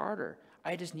try harder.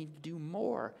 I just need to do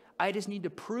more. I just need to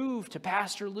prove to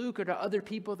Pastor Luke or to other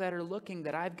people that are looking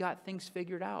that I've got things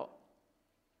figured out.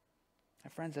 My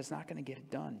friends, that's not going to get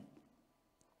it done.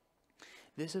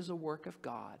 This is a work of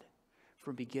God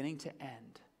from beginning to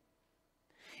end.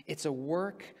 It's a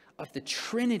work of the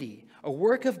Trinity, a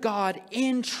work of God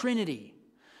in Trinity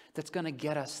that's going to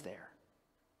get us there.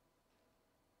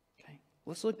 Okay,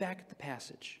 let's look back at the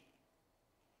passage.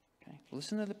 Okay,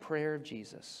 listen to the prayer of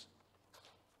Jesus.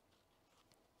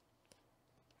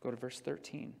 Go to verse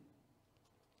 13.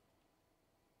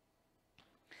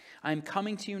 I'm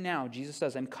coming to you now, Jesus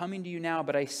says, I'm coming to you now,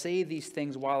 but I say these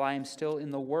things while I am still in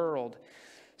the world,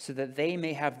 so that they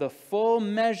may have the full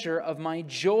measure of my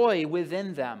joy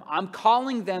within them. I'm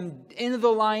calling them into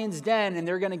the lion's den, and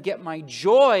they're going to get my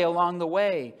joy along the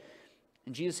way.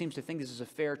 And Jesus seems to think this is a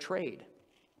fair trade.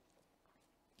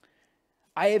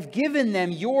 I have given them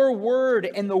your word,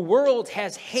 and the world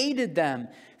has hated them,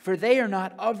 for they are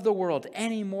not of the world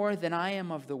any more than I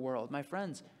am of the world. My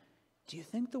friends, do you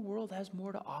think the world has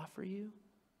more to offer you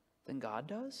than God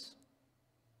does?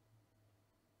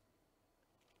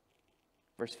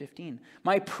 Verse 15,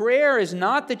 my prayer is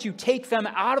not that you take them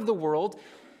out of the world.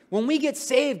 When we get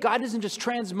saved, God doesn't just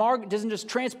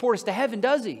transport us to heaven,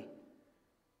 does he?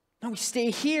 No, we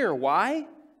stay here. Why?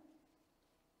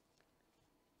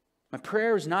 My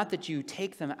prayer is not that you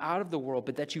take them out of the world,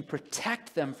 but that you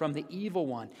protect them from the evil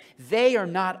one. They are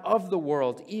not of the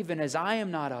world, even as I am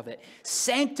not of it.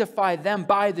 Sanctify them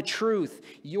by the truth.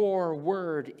 Your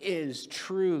word is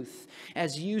truth.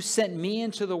 As you sent me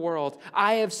into the world,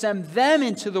 I have sent them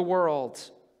into the world.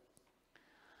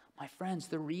 My friends,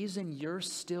 the reason you're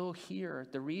still here,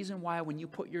 the reason why when you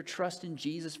put your trust in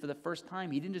Jesus for the first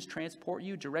time, he didn't just transport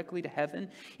you directly to heaven,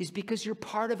 is because you're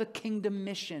part of a kingdom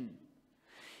mission.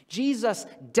 Jesus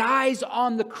dies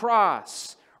on the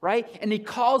cross, right? And he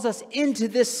calls us into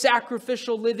this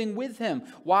sacrificial living with him.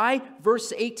 Why?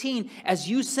 Verse 18, as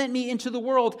you sent me into the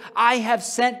world, I have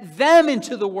sent them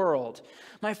into the world.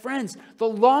 My friends, the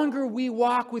longer we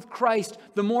walk with Christ,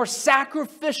 the more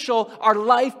sacrificial our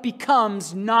life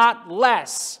becomes, not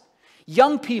less.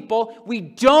 Young people, we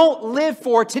don't live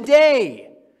for today.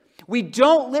 We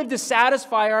don't live to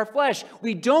satisfy our flesh.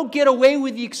 We don't get away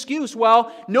with the excuse,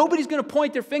 well, nobody's going to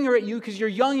point their finger at you because you're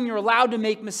young and you're allowed to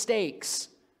make mistakes.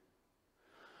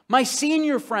 My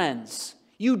senior friends,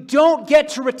 you don't get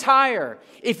to retire.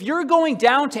 If you're going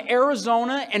down to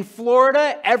Arizona and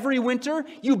Florida every winter,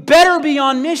 you better be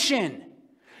on mission.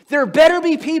 There better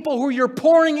be people who you're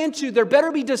pouring into. There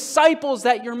better be disciples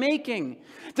that you're making.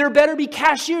 There better be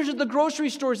cashiers at the grocery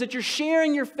stores that you're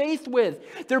sharing your faith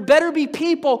with. There better be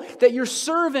people that you're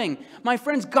serving. My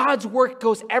friends, God's work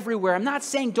goes everywhere. I'm not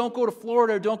saying don't go to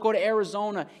Florida or don't go to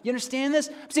Arizona. You understand this?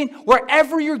 I'm saying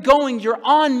wherever you're going, you're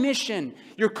on mission.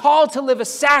 You're called to live a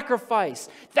sacrifice.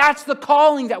 That's the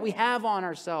calling that we have on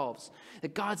ourselves,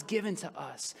 that God's given to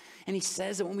us. And He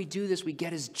says that when we do this, we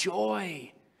get His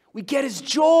joy. We get His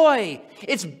joy.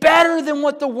 It's better than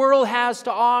what the world has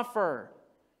to offer.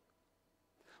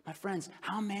 My friends,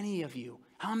 how many of you,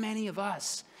 how many of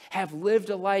us have lived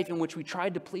a life in which we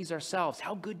tried to please ourselves?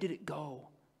 How good did it go?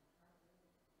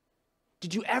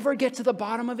 Did you ever get to the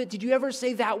bottom of it? Did you ever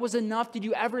say that was enough? Did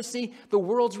you ever see the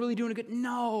world's really doing good?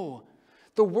 No.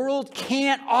 The world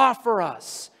can't offer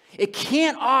us. It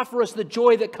can't offer us the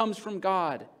joy that comes from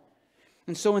God.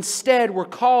 And so instead, we're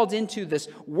called into this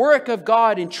work of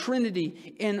God in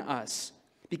Trinity in us.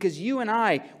 Because you and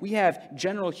I, we have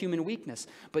general human weakness.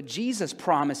 But Jesus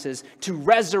promises to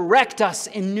resurrect us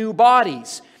in new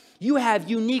bodies. You have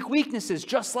unique weaknesses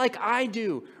just like I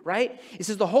do, right? It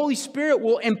says the Holy Spirit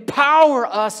will empower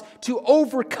us to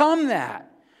overcome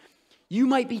that. You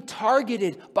might be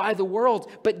targeted by the world,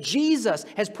 but Jesus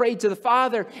has prayed to the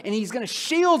Father and He's going to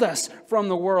shield us from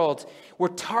the world. We're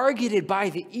targeted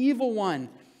by the evil one.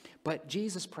 But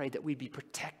Jesus prayed that we'd be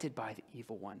protected by the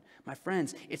evil one. My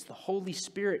friends, it's the Holy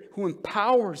Spirit who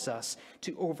empowers us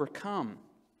to overcome.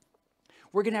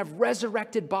 We're going to have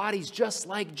resurrected bodies just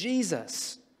like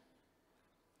Jesus.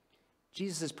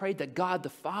 Jesus has prayed that God the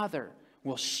Father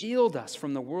will shield us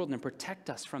from the world and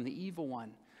protect us from the evil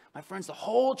one. My friends, the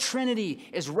whole Trinity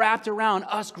is wrapped around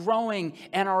us growing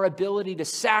and our ability to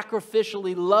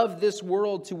sacrificially love this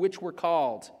world to which we're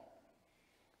called.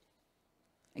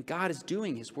 And God is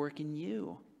doing His work in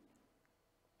you.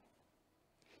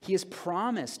 He has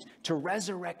promised to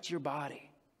resurrect your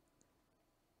body,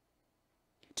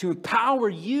 to empower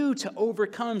you to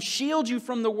overcome, shield you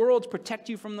from the world, protect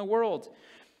you from the world.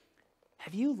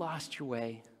 Have you lost your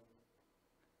way?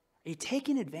 Are you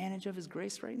taking advantage of His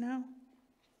grace right now?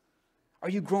 Are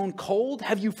you grown cold?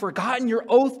 Have you forgotten your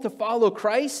oath to follow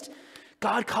Christ?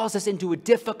 God calls us into a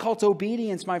difficult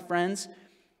obedience, my friends.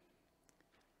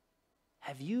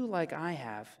 Have you, like I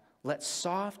have, let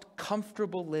soft,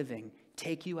 comfortable living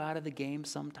take you out of the game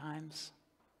sometimes?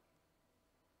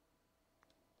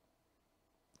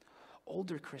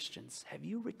 Older Christians, have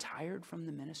you retired from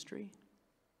the ministry?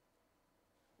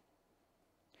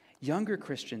 Younger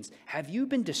Christians, have you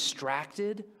been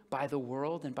distracted by the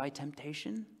world and by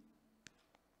temptation?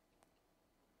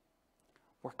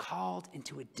 We're called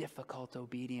into a difficult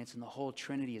obedience, and the whole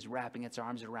Trinity is wrapping its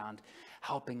arms around,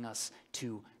 helping us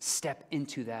to step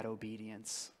into that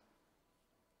obedience.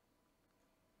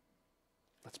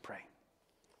 Let's pray.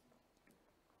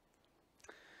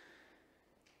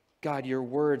 God, your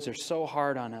words are so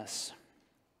hard on us.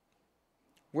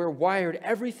 We're wired,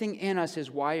 everything in us is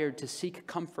wired to seek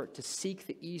comfort, to seek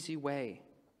the easy way.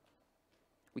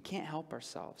 We can't help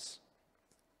ourselves.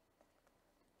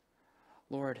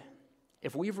 Lord,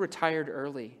 if we've retired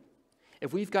early,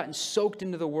 if we've gotten soaked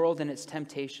into the world and its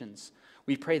temptations,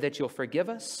 we pray that you'll forgive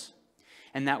us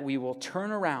and that we will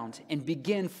turn around and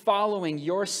begin following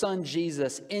your Son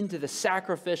Jesus into the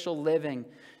sacrificial living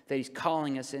that He's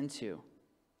calling us into.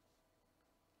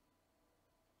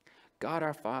 God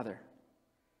our Father,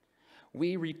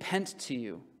 we repent to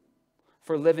you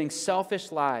for living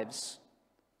selfish lives,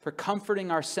 for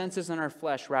comforting our senses and our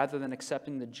flesh rather than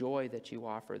accepting the joy that you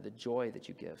offer, the joy that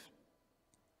you give.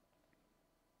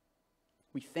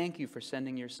 We thank you for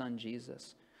sending your Son,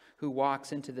 Jesus, who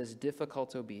walks into this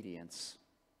difficult obedience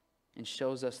and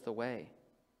shows us the way.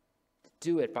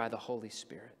 Do it by the Holy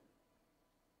Spirit.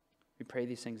 We pray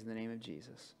these things in the name of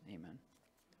Jesus. Amen.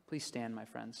 Please stand, my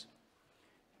friends.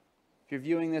 If you're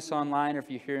viewing this online or if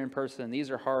you're here in person,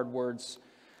 these are hard words.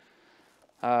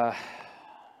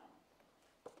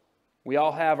 We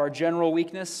all have our general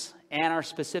weakness and our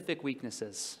specific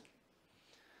weaknesses.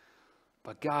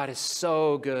 But God is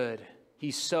so good.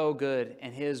 He's so good,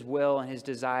 and His will and His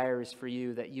desire is for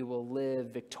you that you will live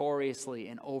victoriously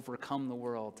and overcome the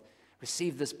world.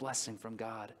 Receive this blessing from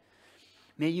God.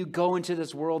 May you go into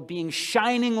this world being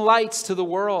shining lights to the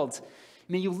world.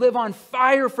 May you live on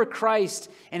fire for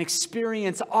Christ and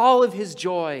experience all of his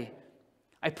joy.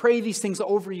 I pray these things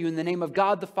over you in the name of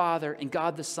God the Father and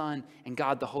God the Son and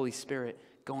God the Holy Spirit.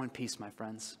 Go in peace, my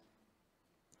friends.